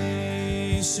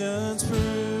nations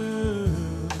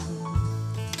prove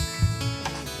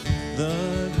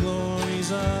the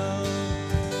glories of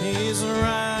His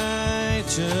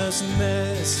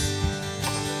righteousness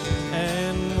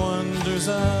and wonders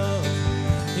of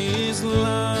His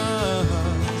love,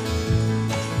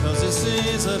 'cause this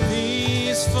is a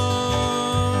peaceful,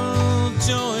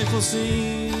 joyful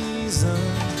season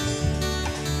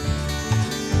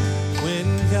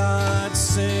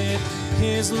set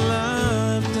his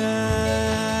love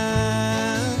down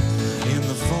in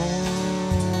the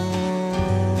form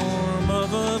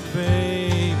of a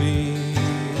baby,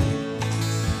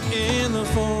 in the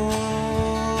form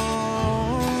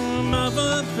of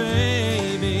a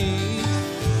baby,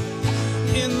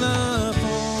 in the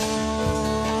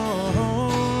form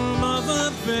of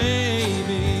a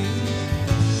baby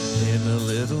in a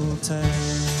little town.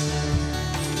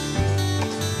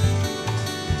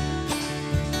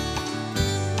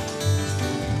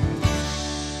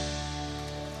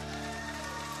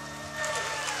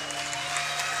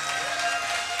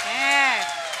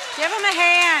 Give him a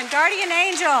hand. Guardian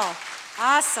Angel.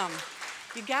 Awesome.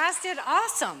 You guys did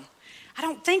awesome. I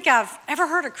don't think I've ever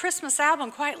heard a Christmas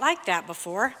album quite like that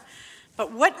before.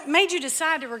 But what made you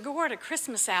decide to record a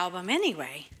Christmas album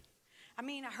anyway? I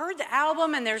mean, I heard the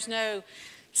album and there's no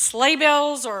sleigh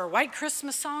bells or white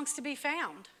Christmas songs to be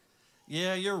found.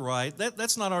 Yeah, you're right.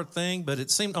 That's not our thing, but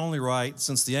it seemed only right,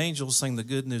 since the angels sang the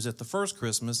good news at the first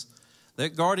Christmas,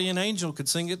 that Guardian Angel could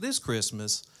sing it this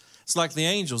Christmas. It's like the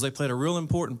angels, they played a real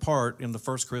important part in the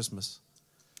first Christmas.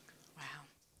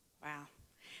 Wow.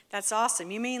 That's awesome.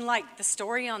 You mean like the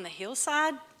story on the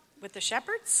hillside with the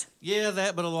shepherds? Yeah,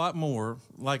 that, but a lot more.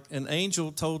 Like an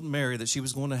angel told Mary that she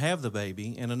was going to have the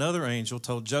baby, and another angel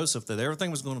told Joseph that everything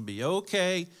was going to be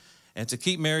okay and to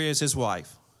keep Mary as his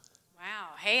wife.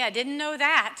 Wow. Hey, I didn't know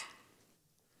that.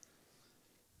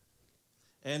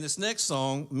 And this next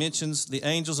song mentions the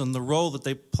angels and the role that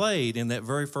they played in that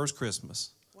very first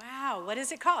Christmas. Wow. What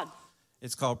is it called?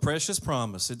 It's called Precious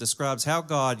Promise. It describes how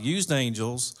God used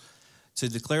angels to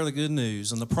declare the good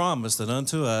news and the promise that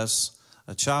unto us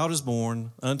a child is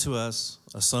born, unto us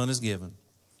a son is given.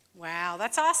 Wow,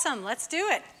 that's awesome. Let's do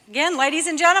it. Again, ladies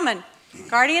and gentlemen,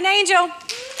 Guardian Angel.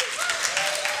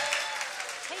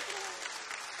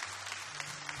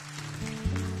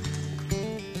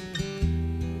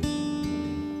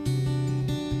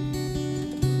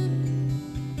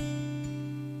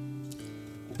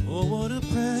 Oh, what a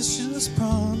precious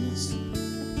promise.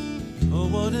 Oh,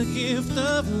 what a gift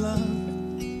of love.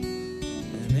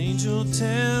 An angel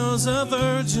tells a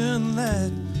virgin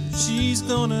that she's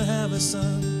gonna have a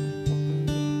son.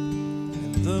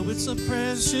 And though it's a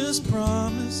precious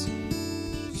promise,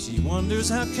 she wonders,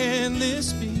 how can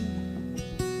this be?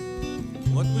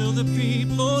 What will the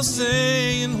people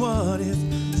say, and what if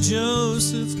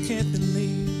Joseph can't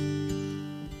believe?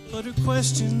 But her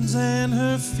questions and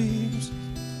her fears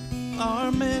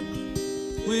are met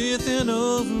with an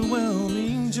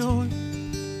overwhelming joy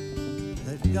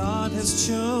that God has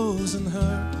chosen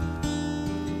her.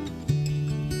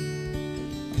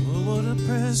 Oh, what a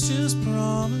precious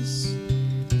promise.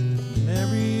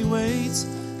 Mary waits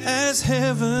as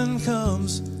heaven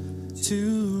comes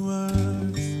to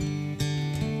earth.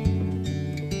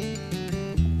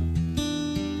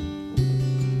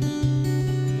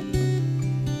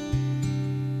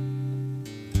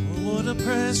 What a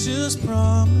precious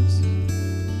promise.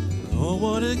 Oh,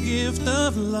 what a gift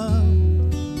of love.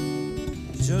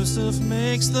 Joseph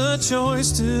makes the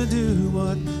choice to do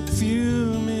what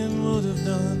few men would have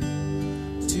done,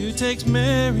 to take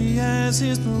Mary as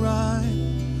his bride,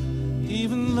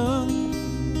 even though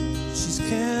she's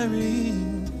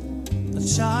carrying a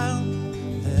child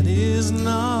that is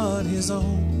not his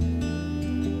own.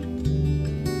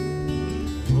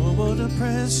 Oh, what a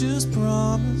precious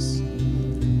promise.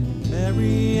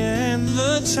 Mary and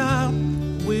the child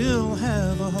will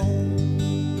have a home.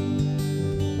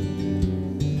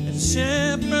 And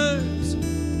shepherds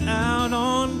out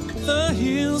on the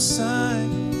hillside,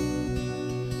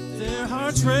 their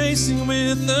hearts racing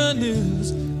with the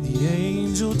news the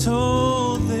angel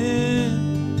told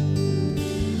them.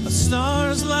 A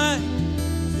star's light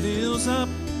fills up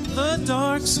the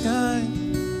dark sky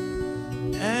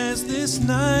as this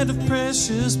night of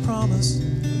precious promise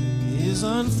is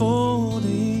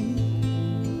unfolding.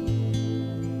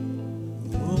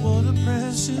 Oh, what a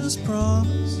precious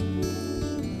promise.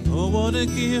 Oh, what a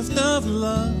gift of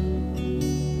love.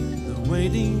 The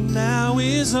waiting now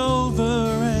is over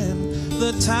and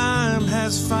the time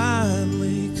has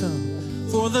finally come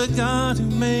for the God who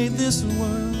made this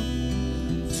world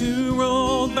to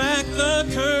roll back the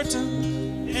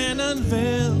curtain and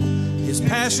unveil his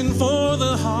passion for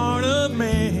the heart of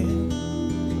man.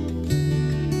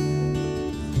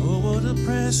 What a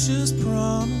precious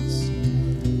promise,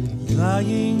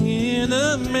 lying in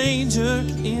a manger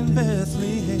in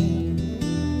Bethlehem.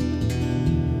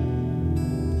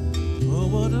 Oh,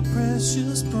 what a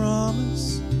precious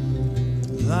promise,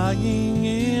 lying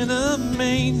in a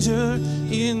manger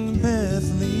in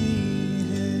Bethlehem.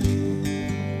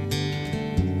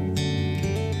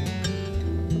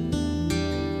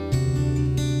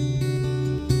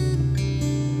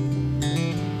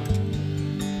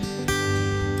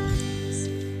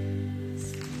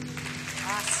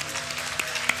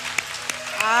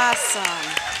 Awesome.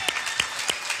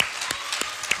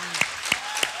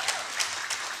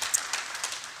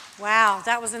 Wow,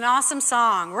 that was an awesome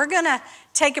song. We're going to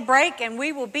take a break and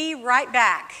we will be right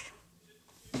back.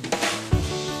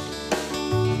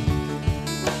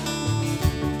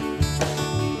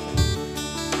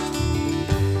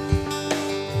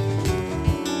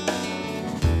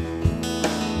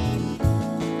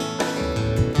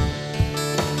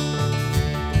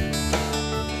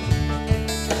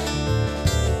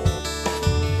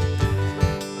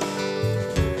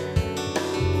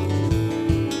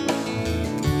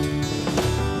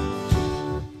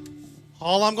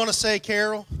 All I'm going to say,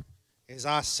 Carol, is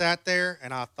I sat there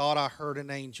and I thought I heard an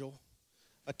angel.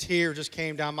 A tear just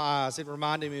came down my eyes. It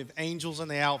reminded me of Angels in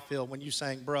the Outfield when you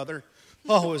sang, Brother.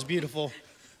 Oh, it was beautiful.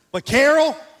 But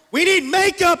Carol, we need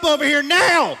makeup over here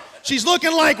now. She's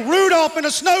looking like Rudolph in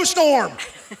a snowstorm.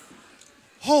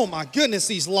 Oh, my goodness,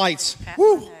 these lights.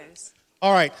 Woo.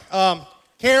 All right,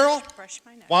 Carol,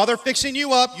 while they're fixing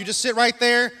you up, you just sit right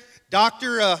there.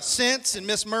 Dr. Sense and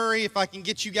Miss Murray, if I can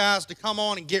get you guys to come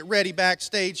on and get ready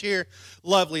backstage here.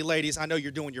 Lovely ladies, I know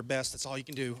you're doing your best. That's all you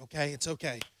can do, okay? It's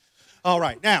okay. All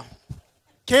right, now,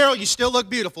 Carol, you still look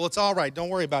beautiful. It's all right. Don't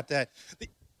worry about that.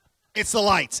 It's the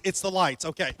lights. It's the lights.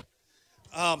 Okay.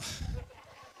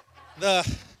 The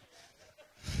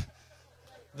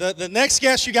next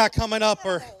guests you got coming up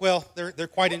are, well, they're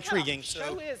quite intriguing.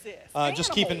 So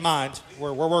just keep in mind,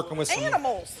 we're working with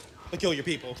some peculiar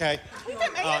people, okay?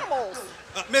 Animals.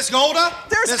 Miss Golda?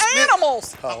 There's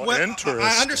animals. Interesting.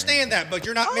 I understand that, but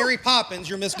you're not Mary Poppins.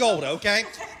 You're Miss Golda, okay?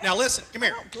 Now listen, come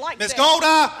here. Like Miss that.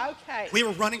 Golda! Okay. We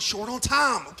were running short on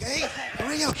time, okay?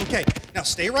 Hurry up, okay. Now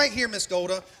stay right here, Miss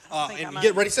Golda, and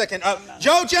get ready a second.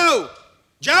 Jojo!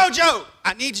 Jojo!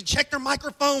 I need you to check their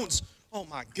microphones. Oh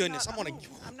my goodness,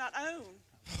 I'm not on.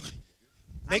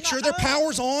 Make sure their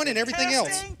power's on and everything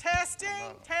else. Testing.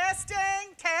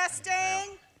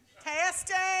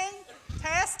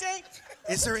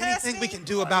 Is there anything we can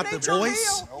do about the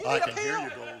voice? I can hear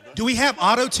you, Do we have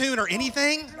auto-tune or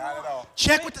anything? Not at all.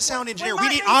 Check with the sound engineer. We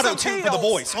need auto-tune for the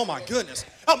voice. Oh my goodness.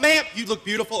 Oh ma'am, you look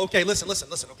beautiful. Okay, listen,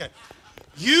 okay.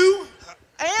 You?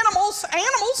 Animals.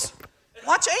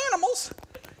 Watch animals.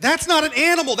 That's not an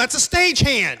animal, that's a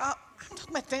stagehand. I'm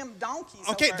talking about them donkeys.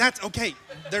 Okay, that's okay.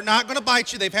 They're not gonna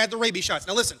bite you. They've had the rabies shots.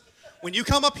 Now listen. When you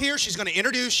come up here, she's going to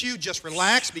introduce you. Just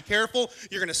relax, be careful.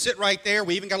 You're going to sit right there.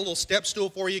 We even got a little step stool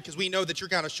for you because we know that you're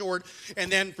kind of short.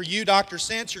 And then for you, Dr.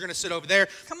 Sense, you're going to sit over there.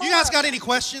 You guys got any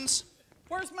questions?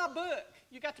 Where's my book?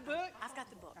 You got the book? I've got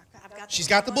the book. She's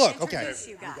got the book. Okay.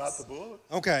 You got the book?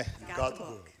 Okay. Got the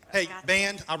book. Hey,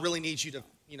 band, I really need you to,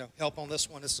 help on this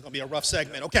one. This is going to be a rough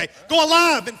segment. Okay. Going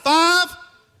live in 5,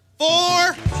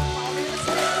 4.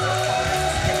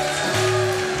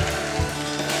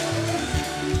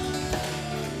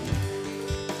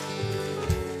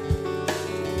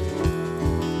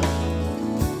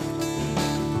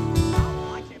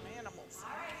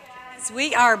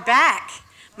 We are back.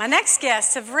 My next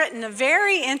guests have written a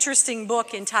very interesting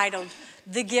book entitled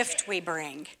The Gift We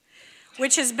Bring,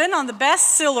 which has been on the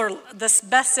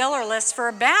bestseller list for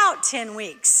about 10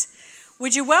 weeks.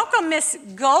 Would you welcome Miss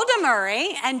Golda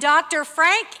Murray and Dr.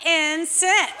 Frank N.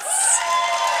 Sense?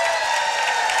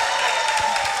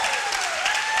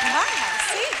 Come on, have a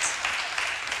seat.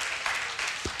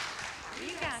 How are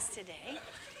you guys today?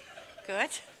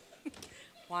 Good.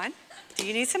 One. Do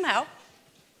you need some help?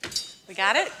 We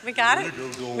got it? We got it?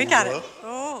 We got it.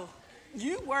 Oh.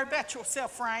 You worry about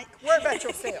yourself, Frank. Worry about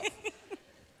yourself.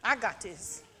 I got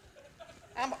this.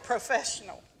 I'm a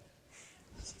professional.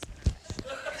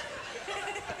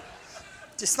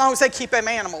 Just as long as they keep them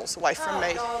animals away from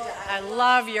me. I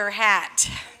love your hat.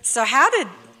 So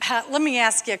let me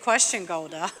ask you a question,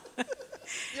 Golda.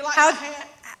 You like my hat?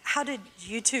 How did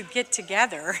you two get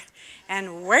together?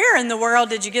 And where in the world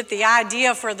did you get the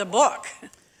idea for the book?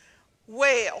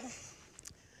 Well,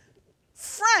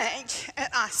 Frank and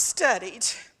I studied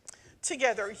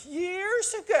together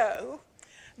years ago,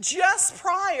 just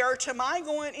prior to my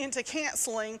going into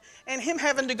counseling and him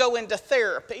having to go into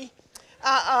therapy.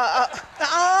 Not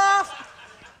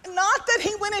that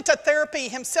he went into therapy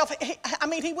himself.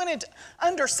 He went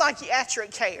under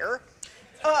psychiatric care.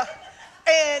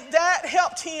 And that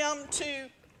helped him to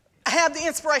have the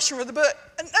inspiration for the book.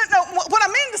 No, what I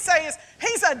mean to say is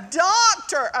he's a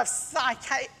doctor of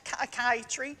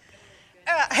psychiatry.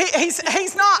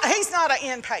 He's not an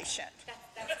inpatient.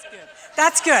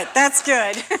 That's good. We are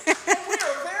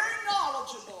very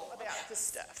knowledgeable about this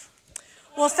stuff.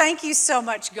 Well, thank you so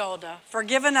much, Golda, for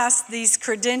giving us these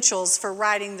credentials for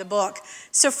writing the book.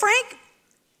 So, Frank,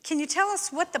 can you tell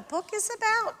us what the book is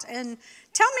about? And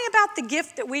tell me about the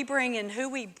gift that we bring and who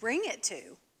we bring it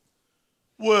to.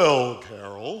 Well,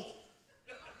 Carol,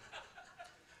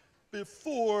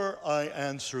 before I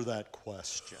answer that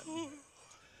question,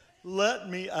 let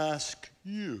me ask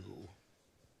you,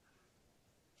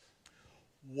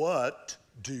 what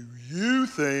do you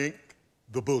think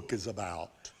the book is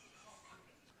about?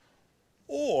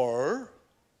 Or,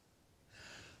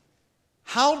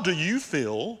 how do you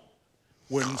feel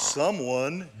when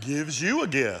someone gives you a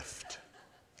gift?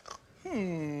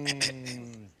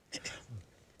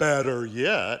 Better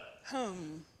yet,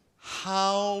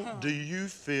 how do you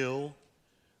feel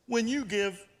when you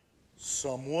give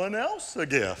someone else a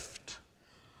gift?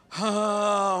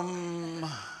 Doc,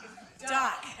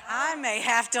 I may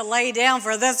have to lay down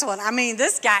for this one. I mean,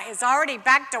 this guy is already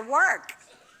back to work.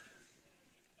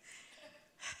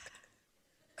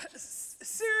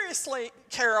 Seriously,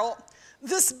 Carol,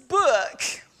 this book,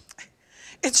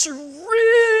 it's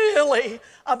really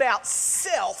about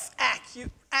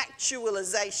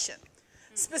self-actualization.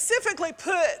 Specifically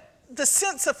put, the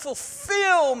sense of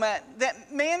fulfillment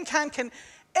that mankind can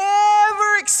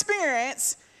ever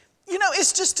experience, you know,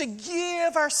 it's just to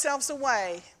give ourselves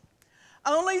away.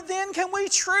 Only then can we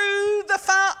finally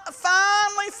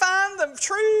find the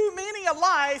true meaning of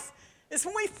life, is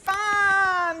when we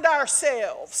find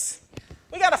ourselves.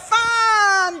 We got to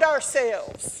find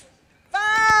ourselves.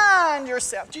 Find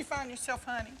yourself. Did you find yourself,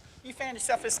 honey? You found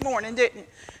yourself this morning, didn't you?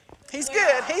 He's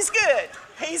good. He's good.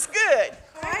 He's good.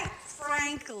 Quite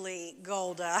frankly,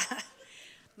 Golda,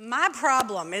 my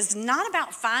problem is not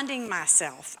about finding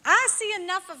myself. I see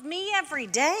enough of me every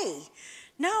day.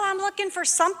 No, I'm looking for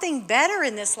something better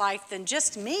in this life than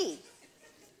just me.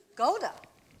 Golda.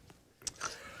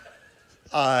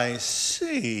 I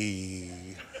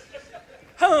see.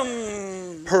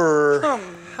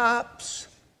 Perhaps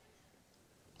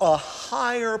a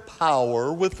higher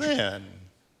power within.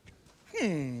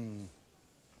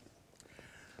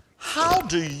 How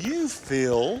do you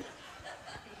feel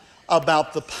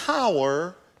about the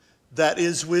power that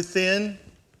is within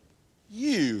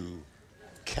you,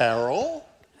 Carol?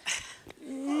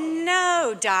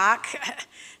 No, Doc,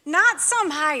 not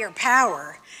some higher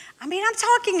power. I mean, I'm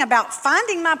talking about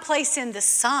finding my place in the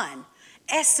sun,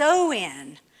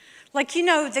 S-O-N. Like, you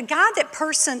know, the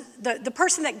person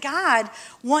that God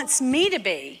wants me to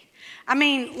be. I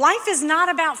mean, life is not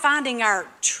about finding our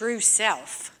true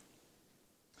self.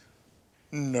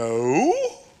 No?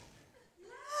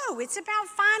 No, it's about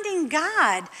finding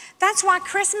God. That's why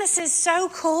Christmas is so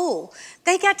cool.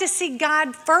 They got to see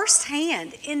God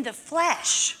firsthand in the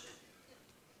flesh.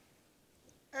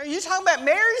 Are you talking about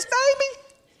Mary's baby?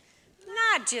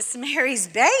 Not just Mary's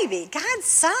baby, God's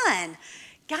son.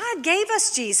 God gave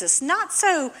us Jesus, not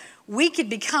so we could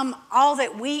become all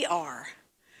that we are,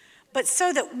 but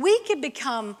so that we could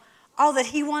become all that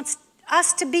he wants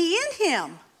us to be in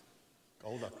him.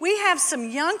 We have some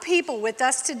young people with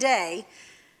us today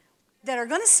that are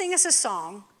going to sing us a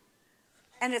song,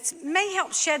 and it may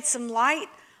help shed some light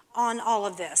on all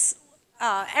of this.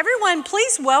 Everyone,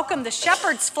 please welcome the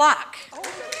Shepherd's Flock.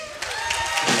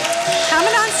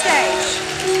 Coming on stage.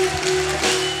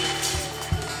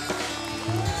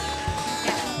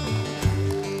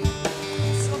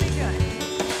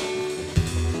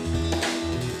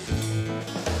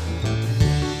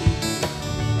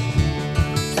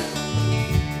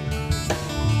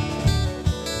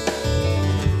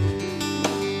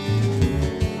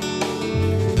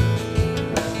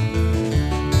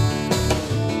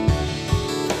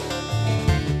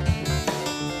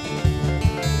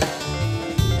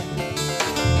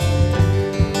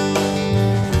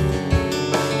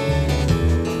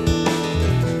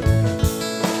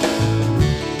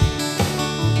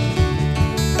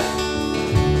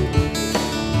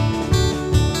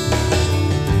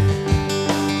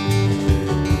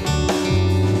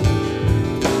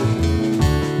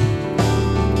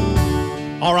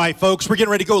 All right, folks, we're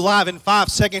getting ready to go live in 5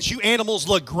 seconds. You animals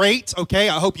look great, okay?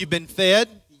 I hope you've been fed.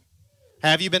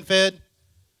 Have you been fed?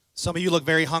 Some of you look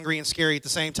very hungry and scary at the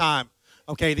same time.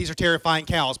 Okay, these are terrifying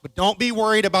cows, but don't be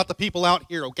worried about the people out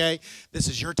here, okay? This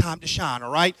is your time to shine,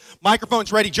 all right?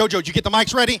 Microphone's ready. Jojo, did you get the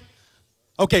mics ready?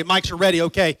 Okay, mics are ready,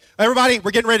 okay. Everybody,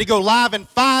 we're getting ready to go live in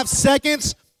 5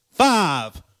 seconds.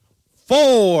 5,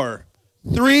 4,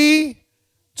 3,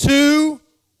 2,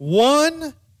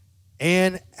 1,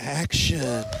 and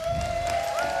action.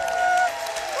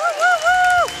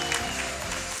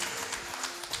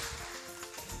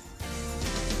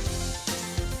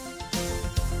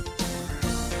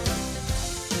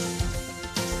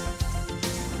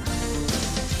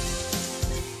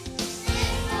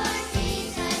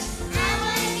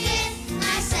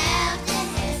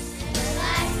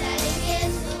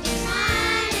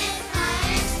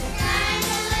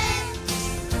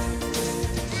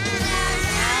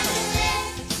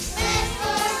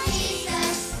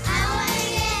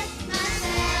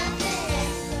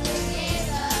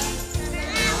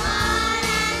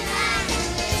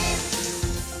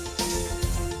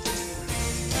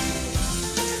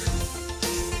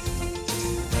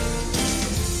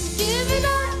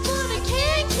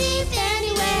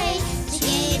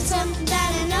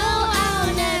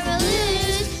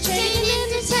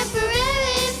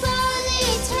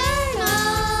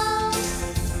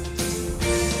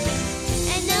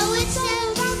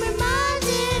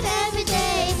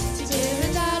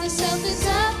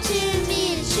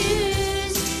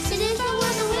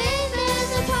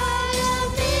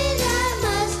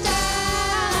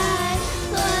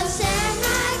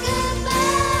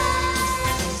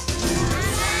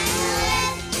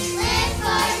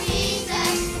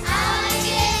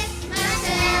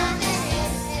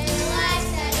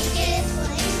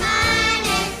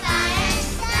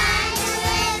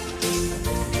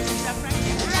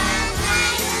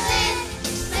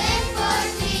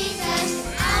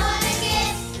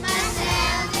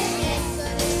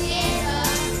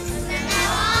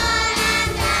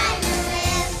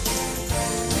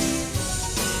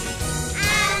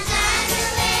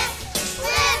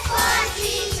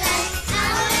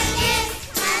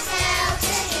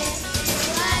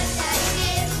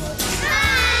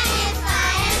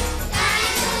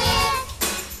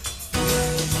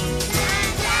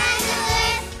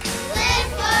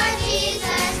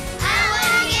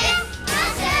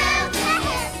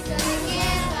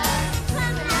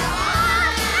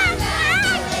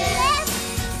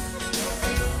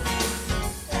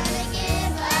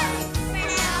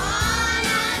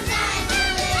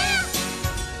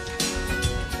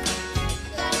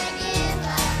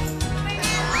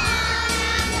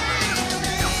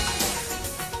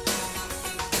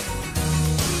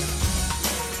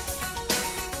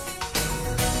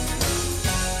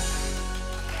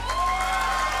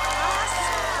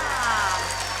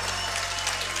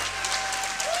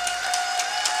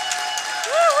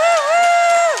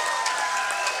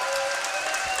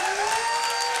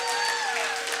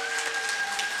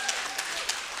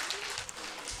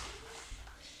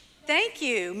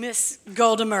 Thank you, Miss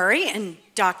Golda Murray and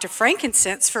Dr.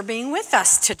 Frankincense, for being with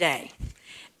us today.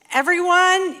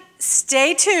 Everyone,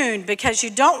 stay tuned because you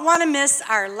don't want to miss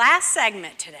our last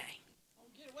segment today.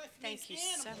 Thank you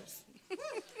so much.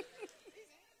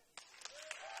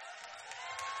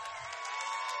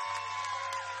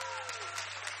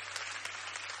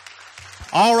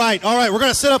 All right. We're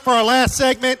going to set up for our last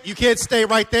segment. You kids stay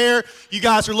right there. You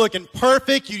guys are looking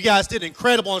perfect. You guys did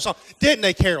incredible on the song. Didn't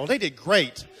they, Carol? They did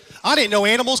great. I didn't know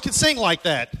animals could sing like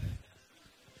that.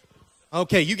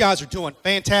 Okay, you guys are doing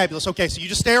fantabulous. Okay, so you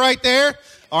just stay right there.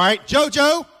 All right,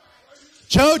 Jojo.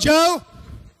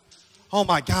 Oh,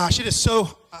 my gosh, it is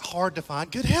so hard to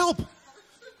find good help.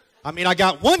 I mean, I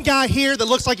got one guy here that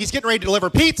looks like he's getting ready to deliver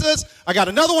pizzas. I got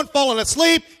another one falling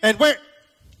asleep. And where...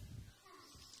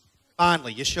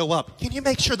 Finally, you show up. Can you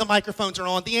make sure the microphones are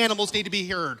on? The animals need to be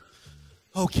heard.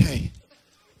 Okay.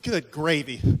 Good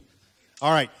gravy.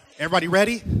 All right. Everybody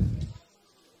ready?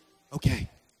 Okay.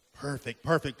 Perfect.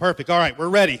 All right. We're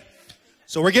ready.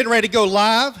 So we're getting ready to go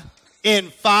live in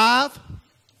 5,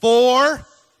 4,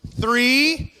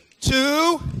 3,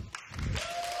 2.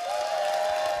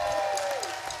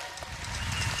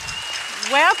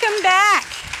 Welcome back.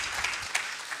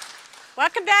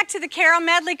 Welcome back to the Carroll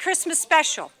Medley Christmas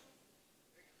Special.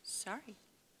 Sorry.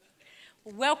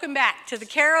 Welcome back to the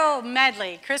Carroll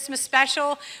Medley Christmas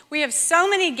Special. We have so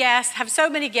many guests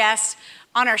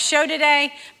on our show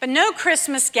today, but no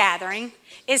Christmas gathering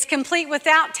is complete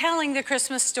without telling the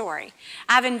Christmas story.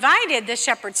 I've invited the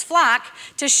shepherd's flock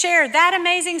to share that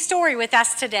amazing story with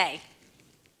us today.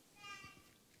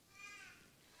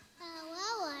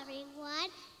 Hello,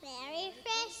 everyone. Merry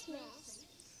Christmas.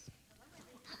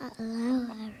 Hello,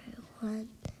 everyone.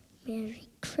 Merry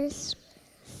Christmas.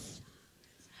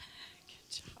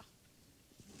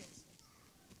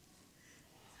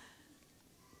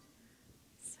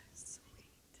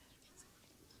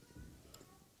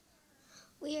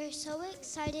 We are so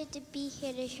excited to be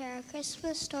here to share our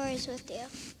Christmas stories with you.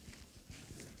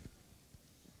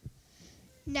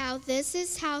 Now this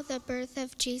is how the birth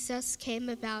of Jesus came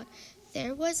about.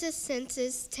 There was a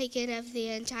census taken of the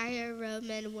entire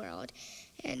Roman world,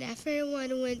 and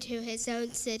everyone went to his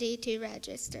own city to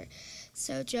register.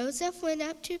 So Joseph went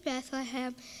up to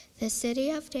Bethlehem, the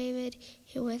city of David.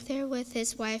 He went there with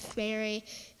his wife Mary,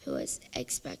 who was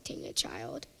expecting a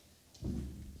child.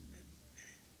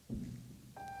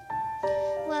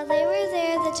 While they were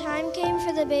there, the time came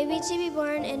for the baby to be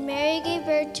born, and Mary gave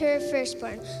birth to her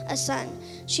firstborn, a son.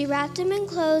 She wrapped him in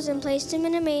clothes and placed him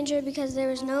in a manger because there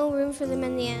was no room for them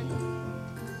in the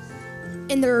inn.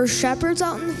 And there were shepherds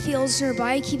out in the fields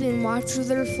nearby, keeping watch over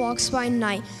their flocks by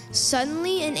night.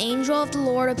 Suddenly an angel of the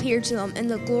Lord appeared to them, and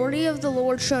the glory of the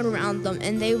Lord shone around them,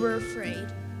 and they were afraid.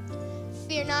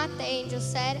 Fear not, the angel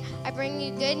said. I bring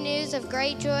you good news of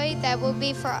great joy that will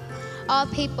be for all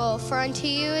people. For unto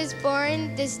you is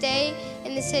born this day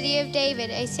in the city of David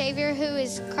a Savior who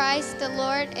is Christ the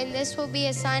Lord, and this will be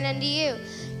a sign unto you.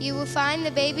 You will find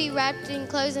the baby wrapped in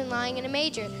clothes and lying in a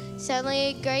manger. Suddenly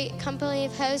a great company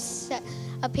of hosts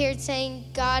appeared, saying,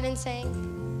 God, and saying,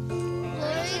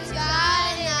 Glory to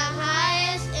God in the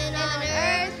highest, and on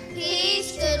earth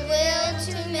peace, goodwill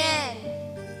to men.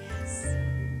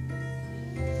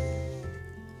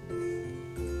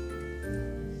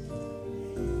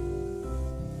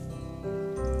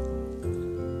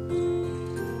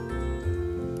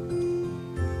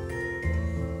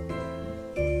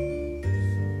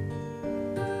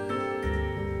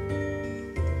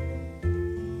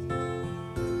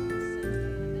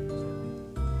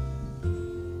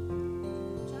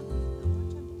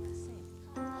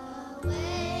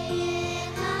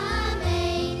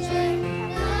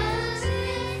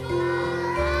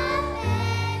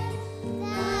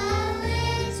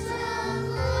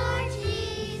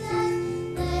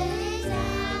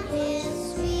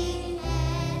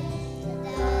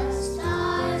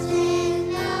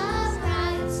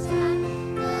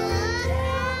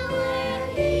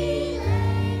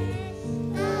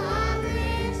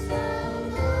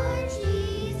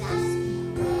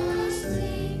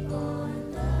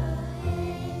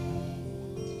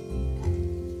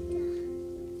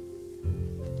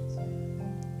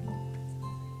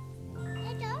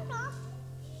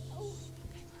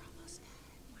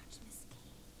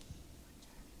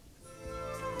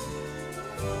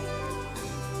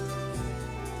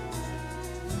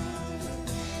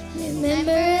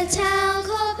 Remember a town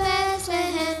called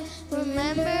Bethlehem.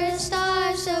 Remember a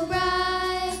star so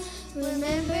bright.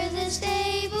 Remember the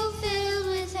stable filled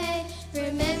with hay.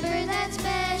 Remember that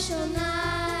special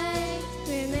night.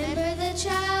 Remember the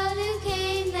child who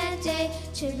came that day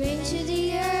to bring to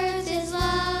the earth his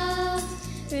love.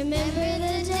 Remember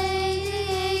the day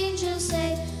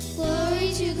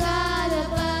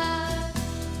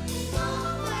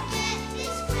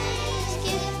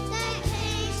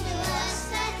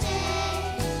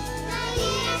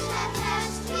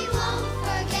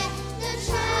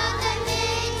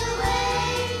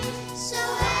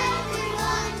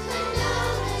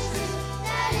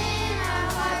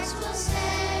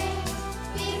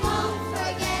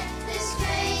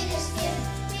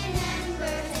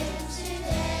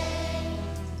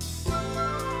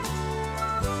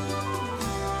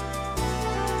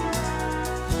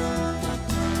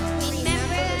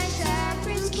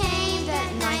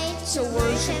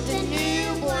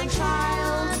newborn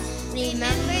child.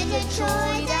 Remember the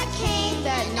joy that came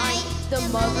that night, the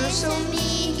mother so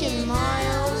meek and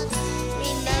mild.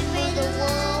 Remember the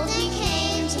world he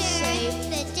came to save,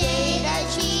 the day that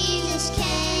Jesus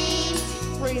came.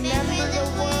 Remember the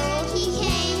world he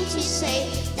came to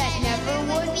save, that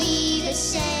never would be the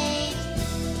same.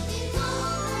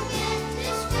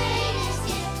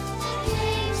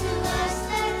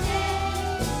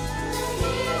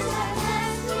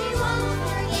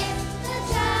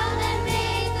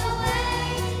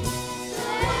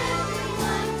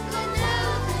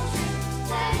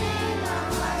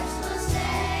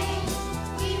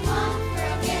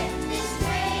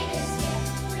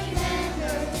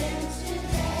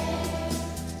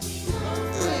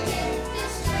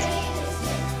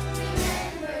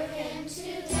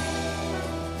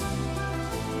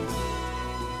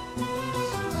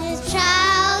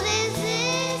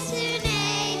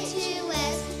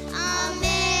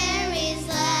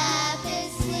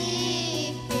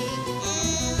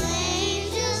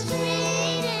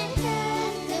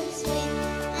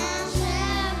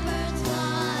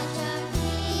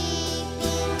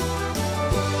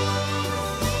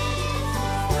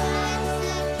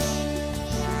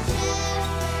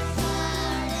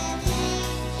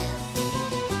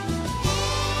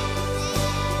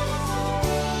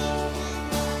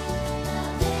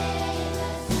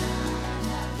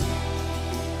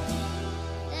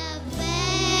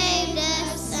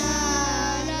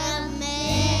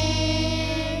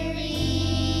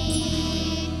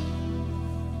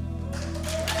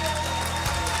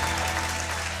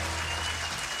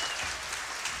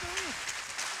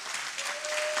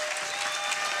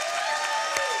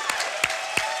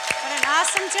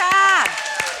 Awesome job.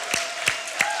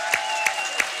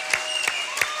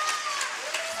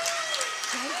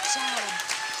 Great job.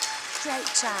 Great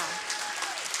job.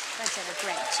 That did a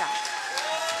great job.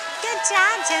 Good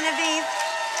job, Genevieve.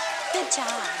 Good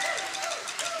job.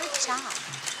 Good job.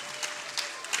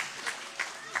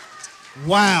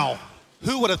 Wow.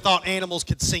 Who would have thought animals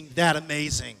could sing that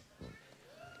amazing?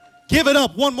 Give it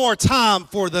up one more time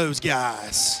for those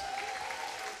guys.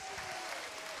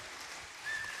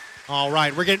 All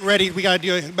right, we're getting ready. We got to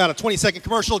do about a 20-second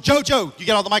commercial. JoJo, you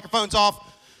got all the microphones off?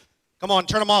 Come on,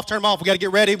 turn them off, turn them off. We got to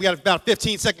get ready. We got about a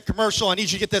 15-second commercial. I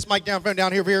need you to get this mic down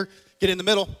here. Get in the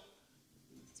middle.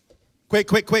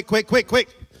 Quick.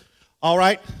 All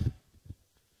right.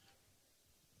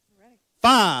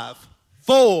 5,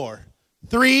 4,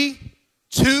 3,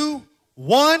 2,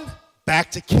 1.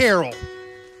 Back to Carroll.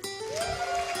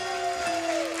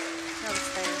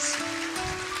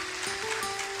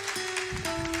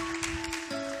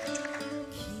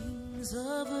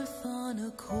 On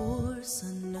a course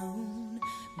unknown,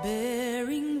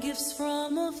 bearing gifts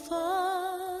from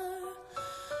afar,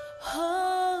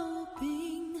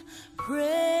 hoping,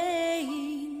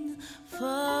 praying,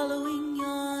 following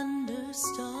yonder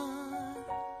star,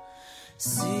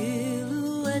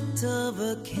 silhouette of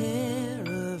a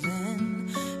caravan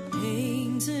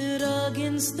painted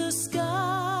against the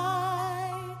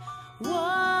sky,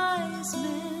 wise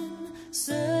men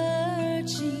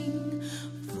searching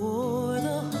for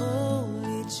the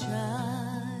Holy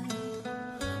Child.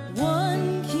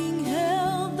 One king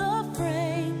held the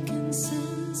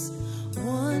frankincense,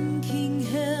 one king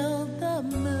held the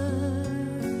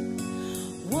myrrh,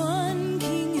 one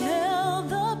king held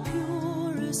the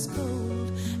purest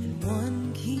gold, and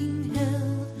one king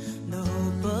held the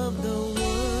hope of the world.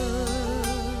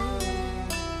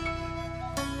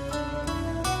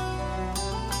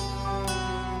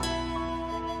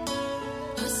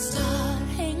 A star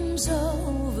hangs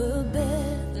over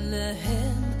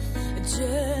Bethlehem, a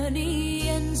journey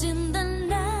ends in the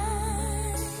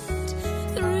night.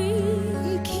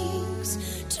 3 kings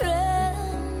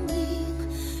trembling,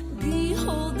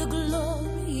 behold the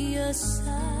glorious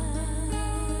sight.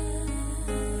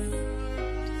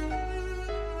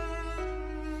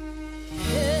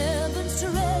 Heaven's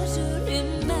treasure,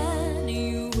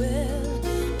 Emmanuel,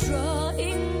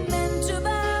 drawing men to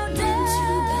bow down.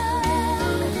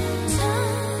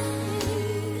 Tiny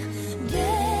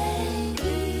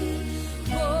baby,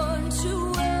 born to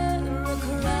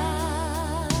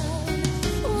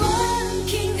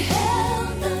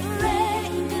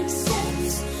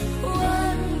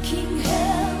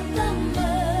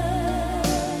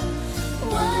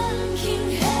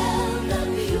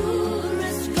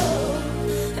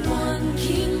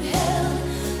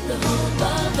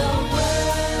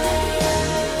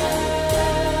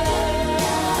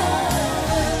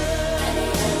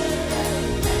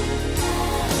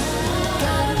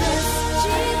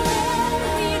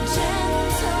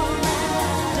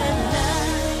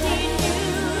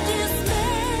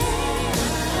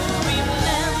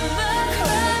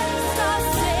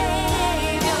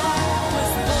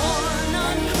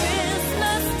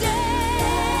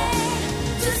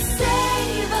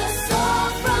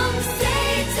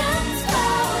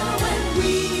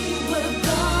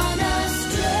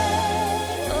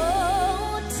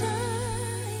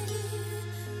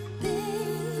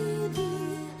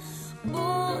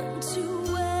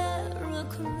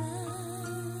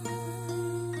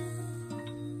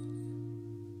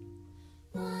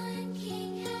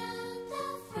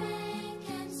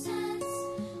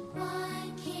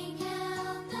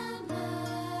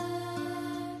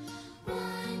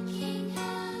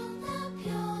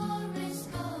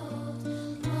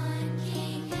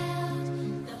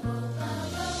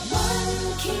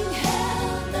king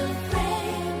held the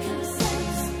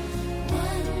frankincense,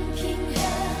 one king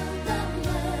held the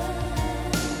myrrh,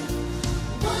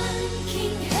 one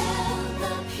king held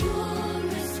the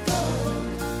purest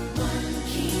gold, one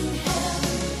king held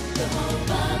the hope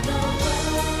of the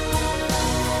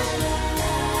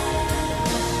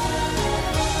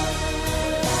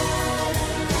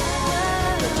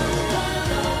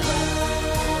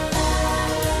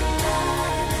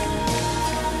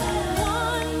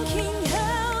One king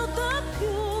held the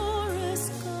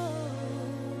purest gold.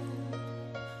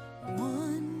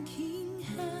 One king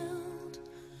held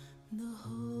the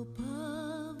hope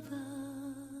of the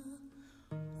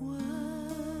world.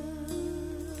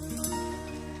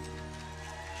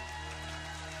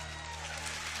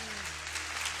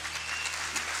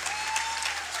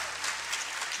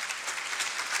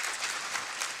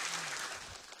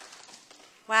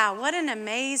 Wow, what an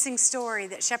amazing story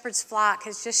that Shepherd's Flock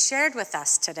has just shared with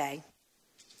us today.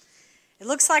 It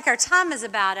looks like our time is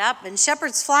about up, and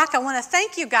Shepherd's Flock, I want to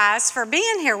thank you guys for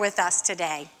being here with us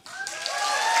today.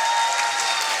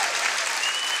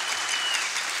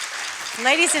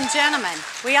 Ladies and gentlemen,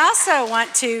 we also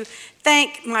want to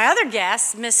thank my other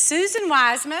guests, Miss Susan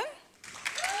Wiseman,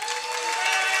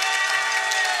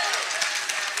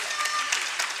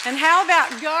 and how about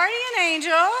Guardian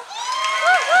Angel?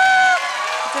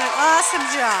 Did an awesome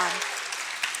job.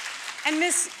 And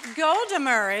Miss Golda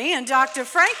Murray and Dr.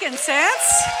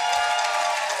 Frankincense.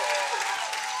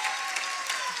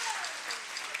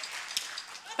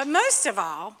 But most of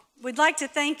all, we'd like to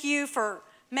thank you for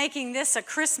making this a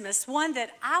Christmas, one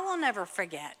that I will never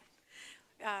forget.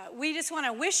 We just want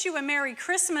to wish you a Merry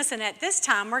Christmas, and at this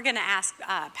time, we're going to ask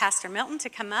Pastor Milton to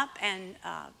come up and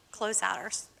close out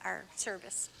our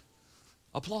service.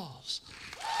 Applause.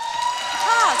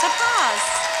 Applause.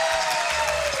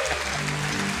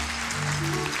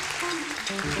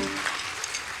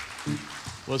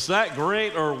 Was that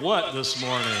great or what this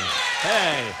morning?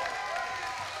 Hey.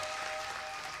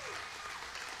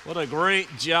 What a great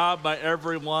job by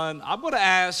everyone. I'm going to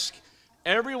ask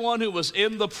everyone who was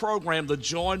in the program to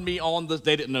join me on the,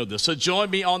 they didn't know this, so join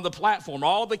me on the platform.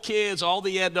 All the kids, all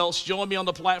the adults, join me on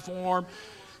the platform.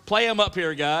 Play them up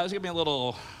here, guys. Give me a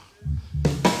little...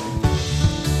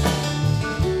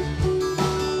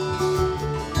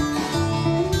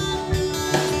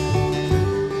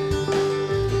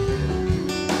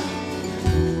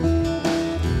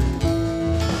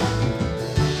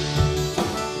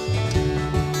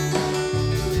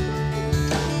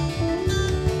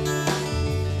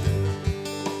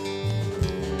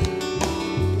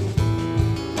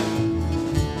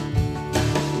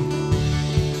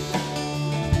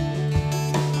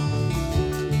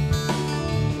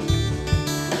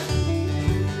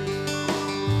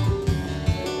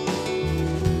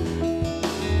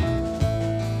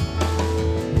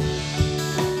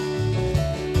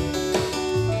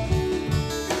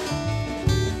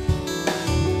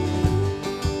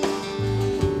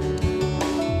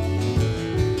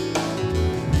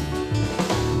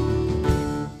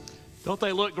 Don't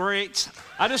they look great?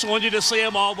 I just want you to see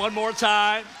them all one more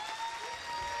time.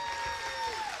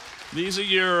 These are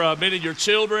your many of your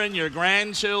children, your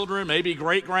grandchildren, maybe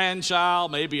great-grandchild,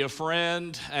 maybe a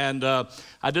friend. And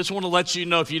I just want to let you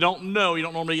know, if you don't know, you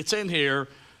don't normally get in here,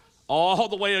 all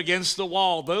the way against the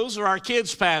wall, those are our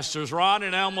kids' pastors, Ron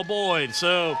and Alma Boyd.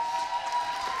 So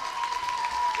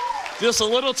just a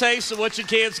little taste of what your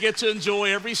kids get to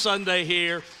enjoy every Sunday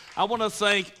here. I want to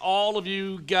thank all of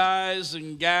you guys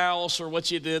and gals for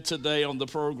what you did today on the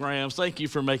programs. Thank you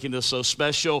for making this so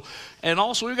special. And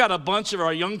also, we've got a bunch of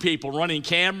our young people running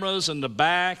cameras in the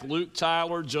back. Luke,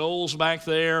 Tyler, Joel's back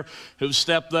there, who've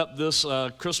stepped up this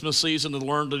Christmas season and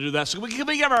learned to do that. So can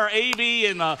we give our AV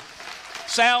and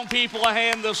sound people a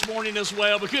hand this morning as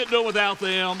well? We couldn't do it without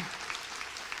them.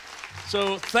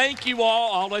 So thank you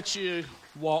all. I'll let you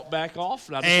walk back off.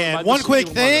 And one quick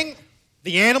thing.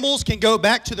 The animals can go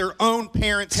back to their own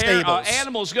parents' stables.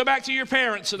 Animals, go back to your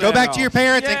parents. Go back to your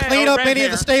parents and clean up any of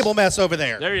the stable mess over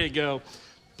there. There you go.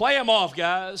 Play them off,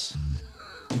 guys.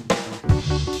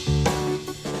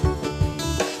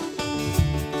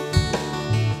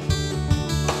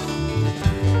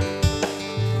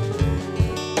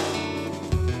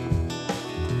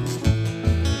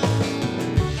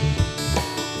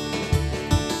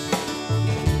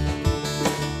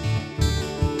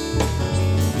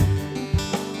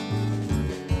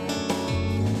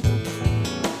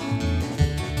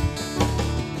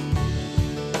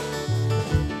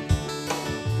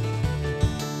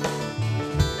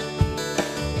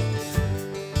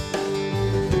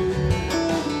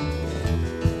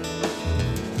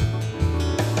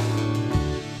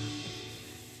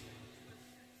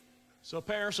 So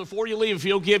parents, before you leave, if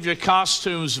you'll give your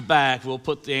costumes back, we'll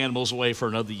put the animals away for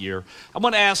another year. I'm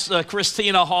going to ask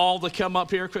Christina Hall to come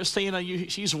up here. Christina,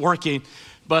 she's working,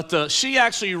 but she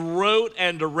actually wrote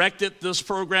and directed this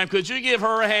program. Could you give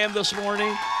her a hand this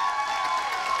morning?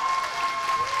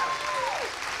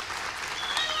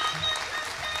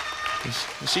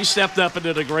 She stepped up and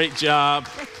did a great job.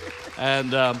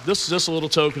 And this is just a little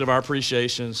token of our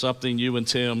appreciation, something you and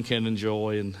Tim can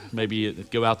enjoy and maybe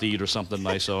go out to eat or something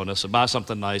nice on us and buy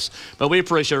something nice. But we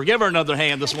appreciate her. Give her another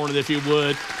hand this morning if you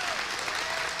would.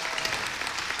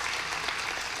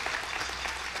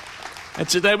 And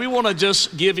today we want to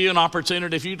just give you an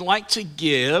opportunity if you'd like to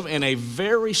give in a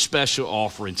very special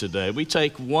offering today. We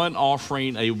take one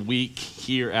offering a week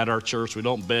here at our church. We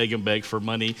don't beg and beg for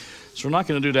money. So we're not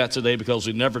going to do that today because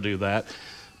we never do that.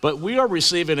 But we are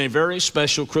receiving a very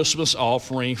special Christmas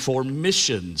offering for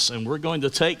missions. And we're going to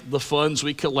take the funds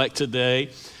we collect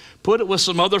today, put it with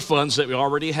some other funds that we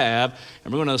already have,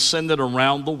 and we're going to send it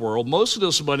around the world. Most of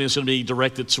this money is going to be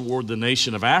directed toward the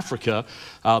nation of Africa,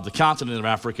 the continent of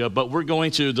Africa, but we're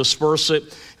going to disperse it.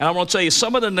 And I want to tell you,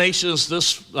 some of the nations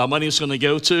this money is going to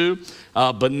go to,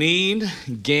 Benin,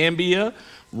 Gambia,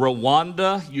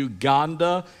 Rwanda,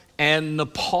 Uganda, and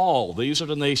Nepal. These are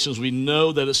the nations we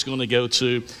know that it's going to go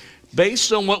to.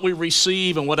 Based on what we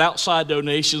receive and what outside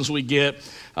donations we get,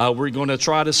 we're going to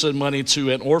try to send money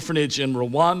to an orphanage in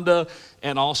Rwanda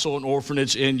and also an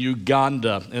orphanage in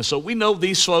Uganda. And so we know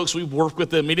these folks. We've worked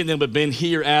with them. Many of them have been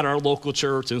here at our local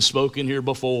church and spoken here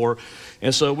before.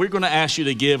 And so we're going to ask you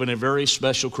to give in a very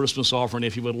special Christmas offering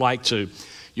if you would like to.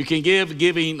 You can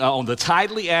giving on the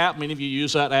Tidely app. Many of you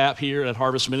use that app here at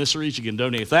Harvest Ministries. You can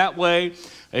donate that way.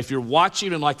 If you're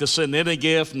watching and like to send in a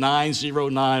gift,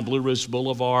 909 Blue Ridge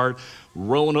Boulevard,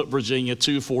 Roanoke, Virginia,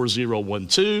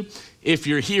 24012. If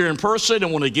you're here in person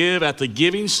and want to give at the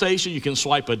giving station, you can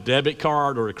swipe a debit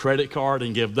card or a credit card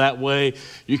and give that way.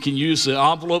 You can use the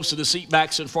envelopes in the seat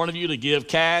backs in front of you to give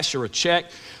cash or a check.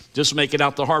 Just make it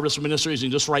out to Harvest Ministries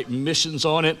and just write missions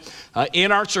on it.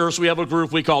 In our church, we have a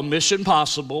group we call Mission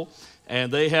Possible, and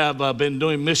they have been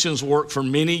doing missions work for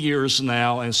many years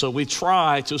now, and so we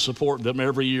try to support them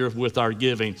every year with our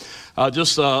giving.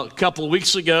 Just a couple of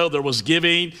weeks ago, there was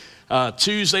Giving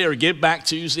Tuesday, or Give Back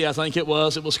Tuesday, I think it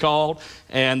was called,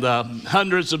 and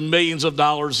hundreds of millions of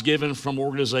dollars given from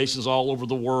organizations all over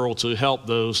the world to help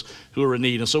those who are in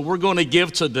need. And so we're going to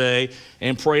give today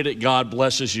and pray that God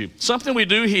blesses you. Something we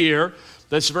do here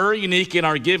that's very unique in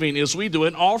our giving is we do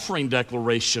an offering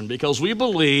declaration, because we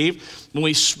believe when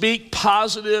we speak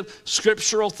positive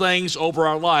scriptural things over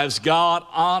our lives, God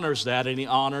honors that and He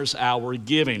honors our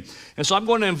giving. And so I'm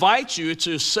going to invite you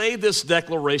to say this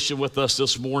declaration with us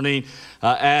this morning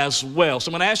as well. So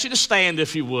I'm going to ask you to stand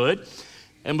if you would.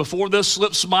 And before this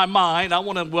slips my mind, I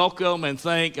want to welcome and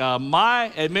thank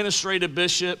my administrative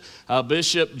bishop,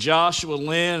 Bishop Joshua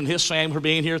Lynn, and his family for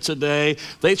being here today.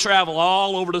 They travel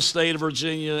all over the state of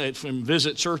Virginia and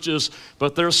visit churches,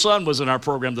 but their son was in our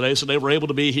program today, so they were able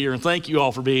to be here. And thank you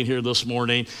all for being here this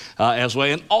morning as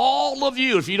well. And all of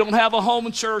you, if you don't have a home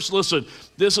in church, listen,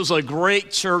 this is a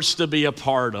great church to be a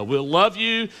part of. We'll love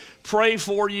you, pray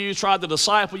for you, try to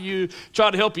disciple you, try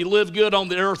to help you live good on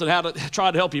the earth, and how to try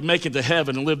to help you make it to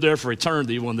heaven and live there for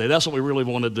eternity one day. That's what we really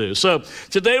want to do. So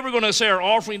today we're going to say our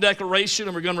offering declaration,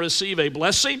 and we're going to receive a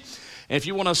blessing. And if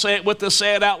you want to say it with us,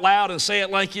 say it out loud and say it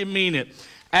like you mean it.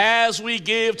 As we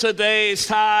give today's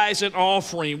tithes and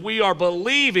offering, we are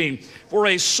believing for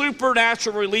a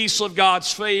supernatural release of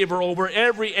God's favor over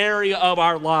every area of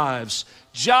our lives.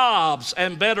 Jobs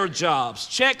and better jobs,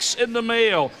 checks in the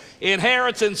mail,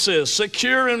 inheritances,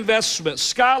 secure investments,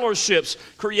 scholarships,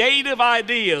 creative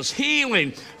ideas,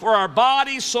 healing for our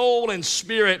body, soul, and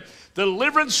spirit,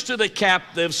 deliverance to the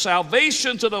captive,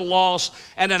 salvation to the lost,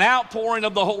 and an outpouring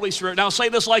of the Holy Spirit. Now say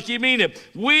this like you mean it.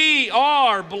 We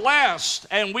are blessed,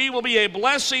 and we will be a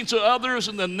blessing to others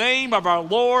in the name of our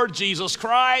Lord Jesus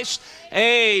Christ.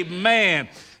 Amen.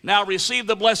 Now receive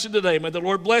the blessing today. May the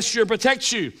Lord bless you and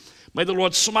protect you. May the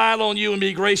Lord smile on you and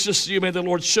be gracious to you. May the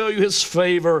Lord show you His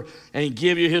favor and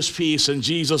give you His peace. In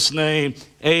Jesus' name,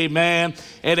 amen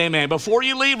and amen. Before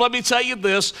you leave, let me tell you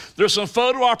this. There's some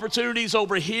photo opportunities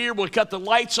over here. We'll cut the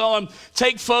lights on.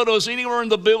 Take photos anywhere in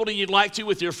the building you'd like to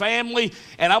with your family.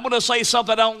 And I'm going to say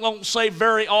something I don't say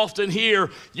very often here.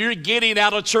 You're getting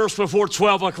out of church before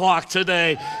 12 o'clock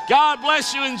today. God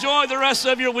bless you. Enjoy the rest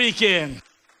of your weekend.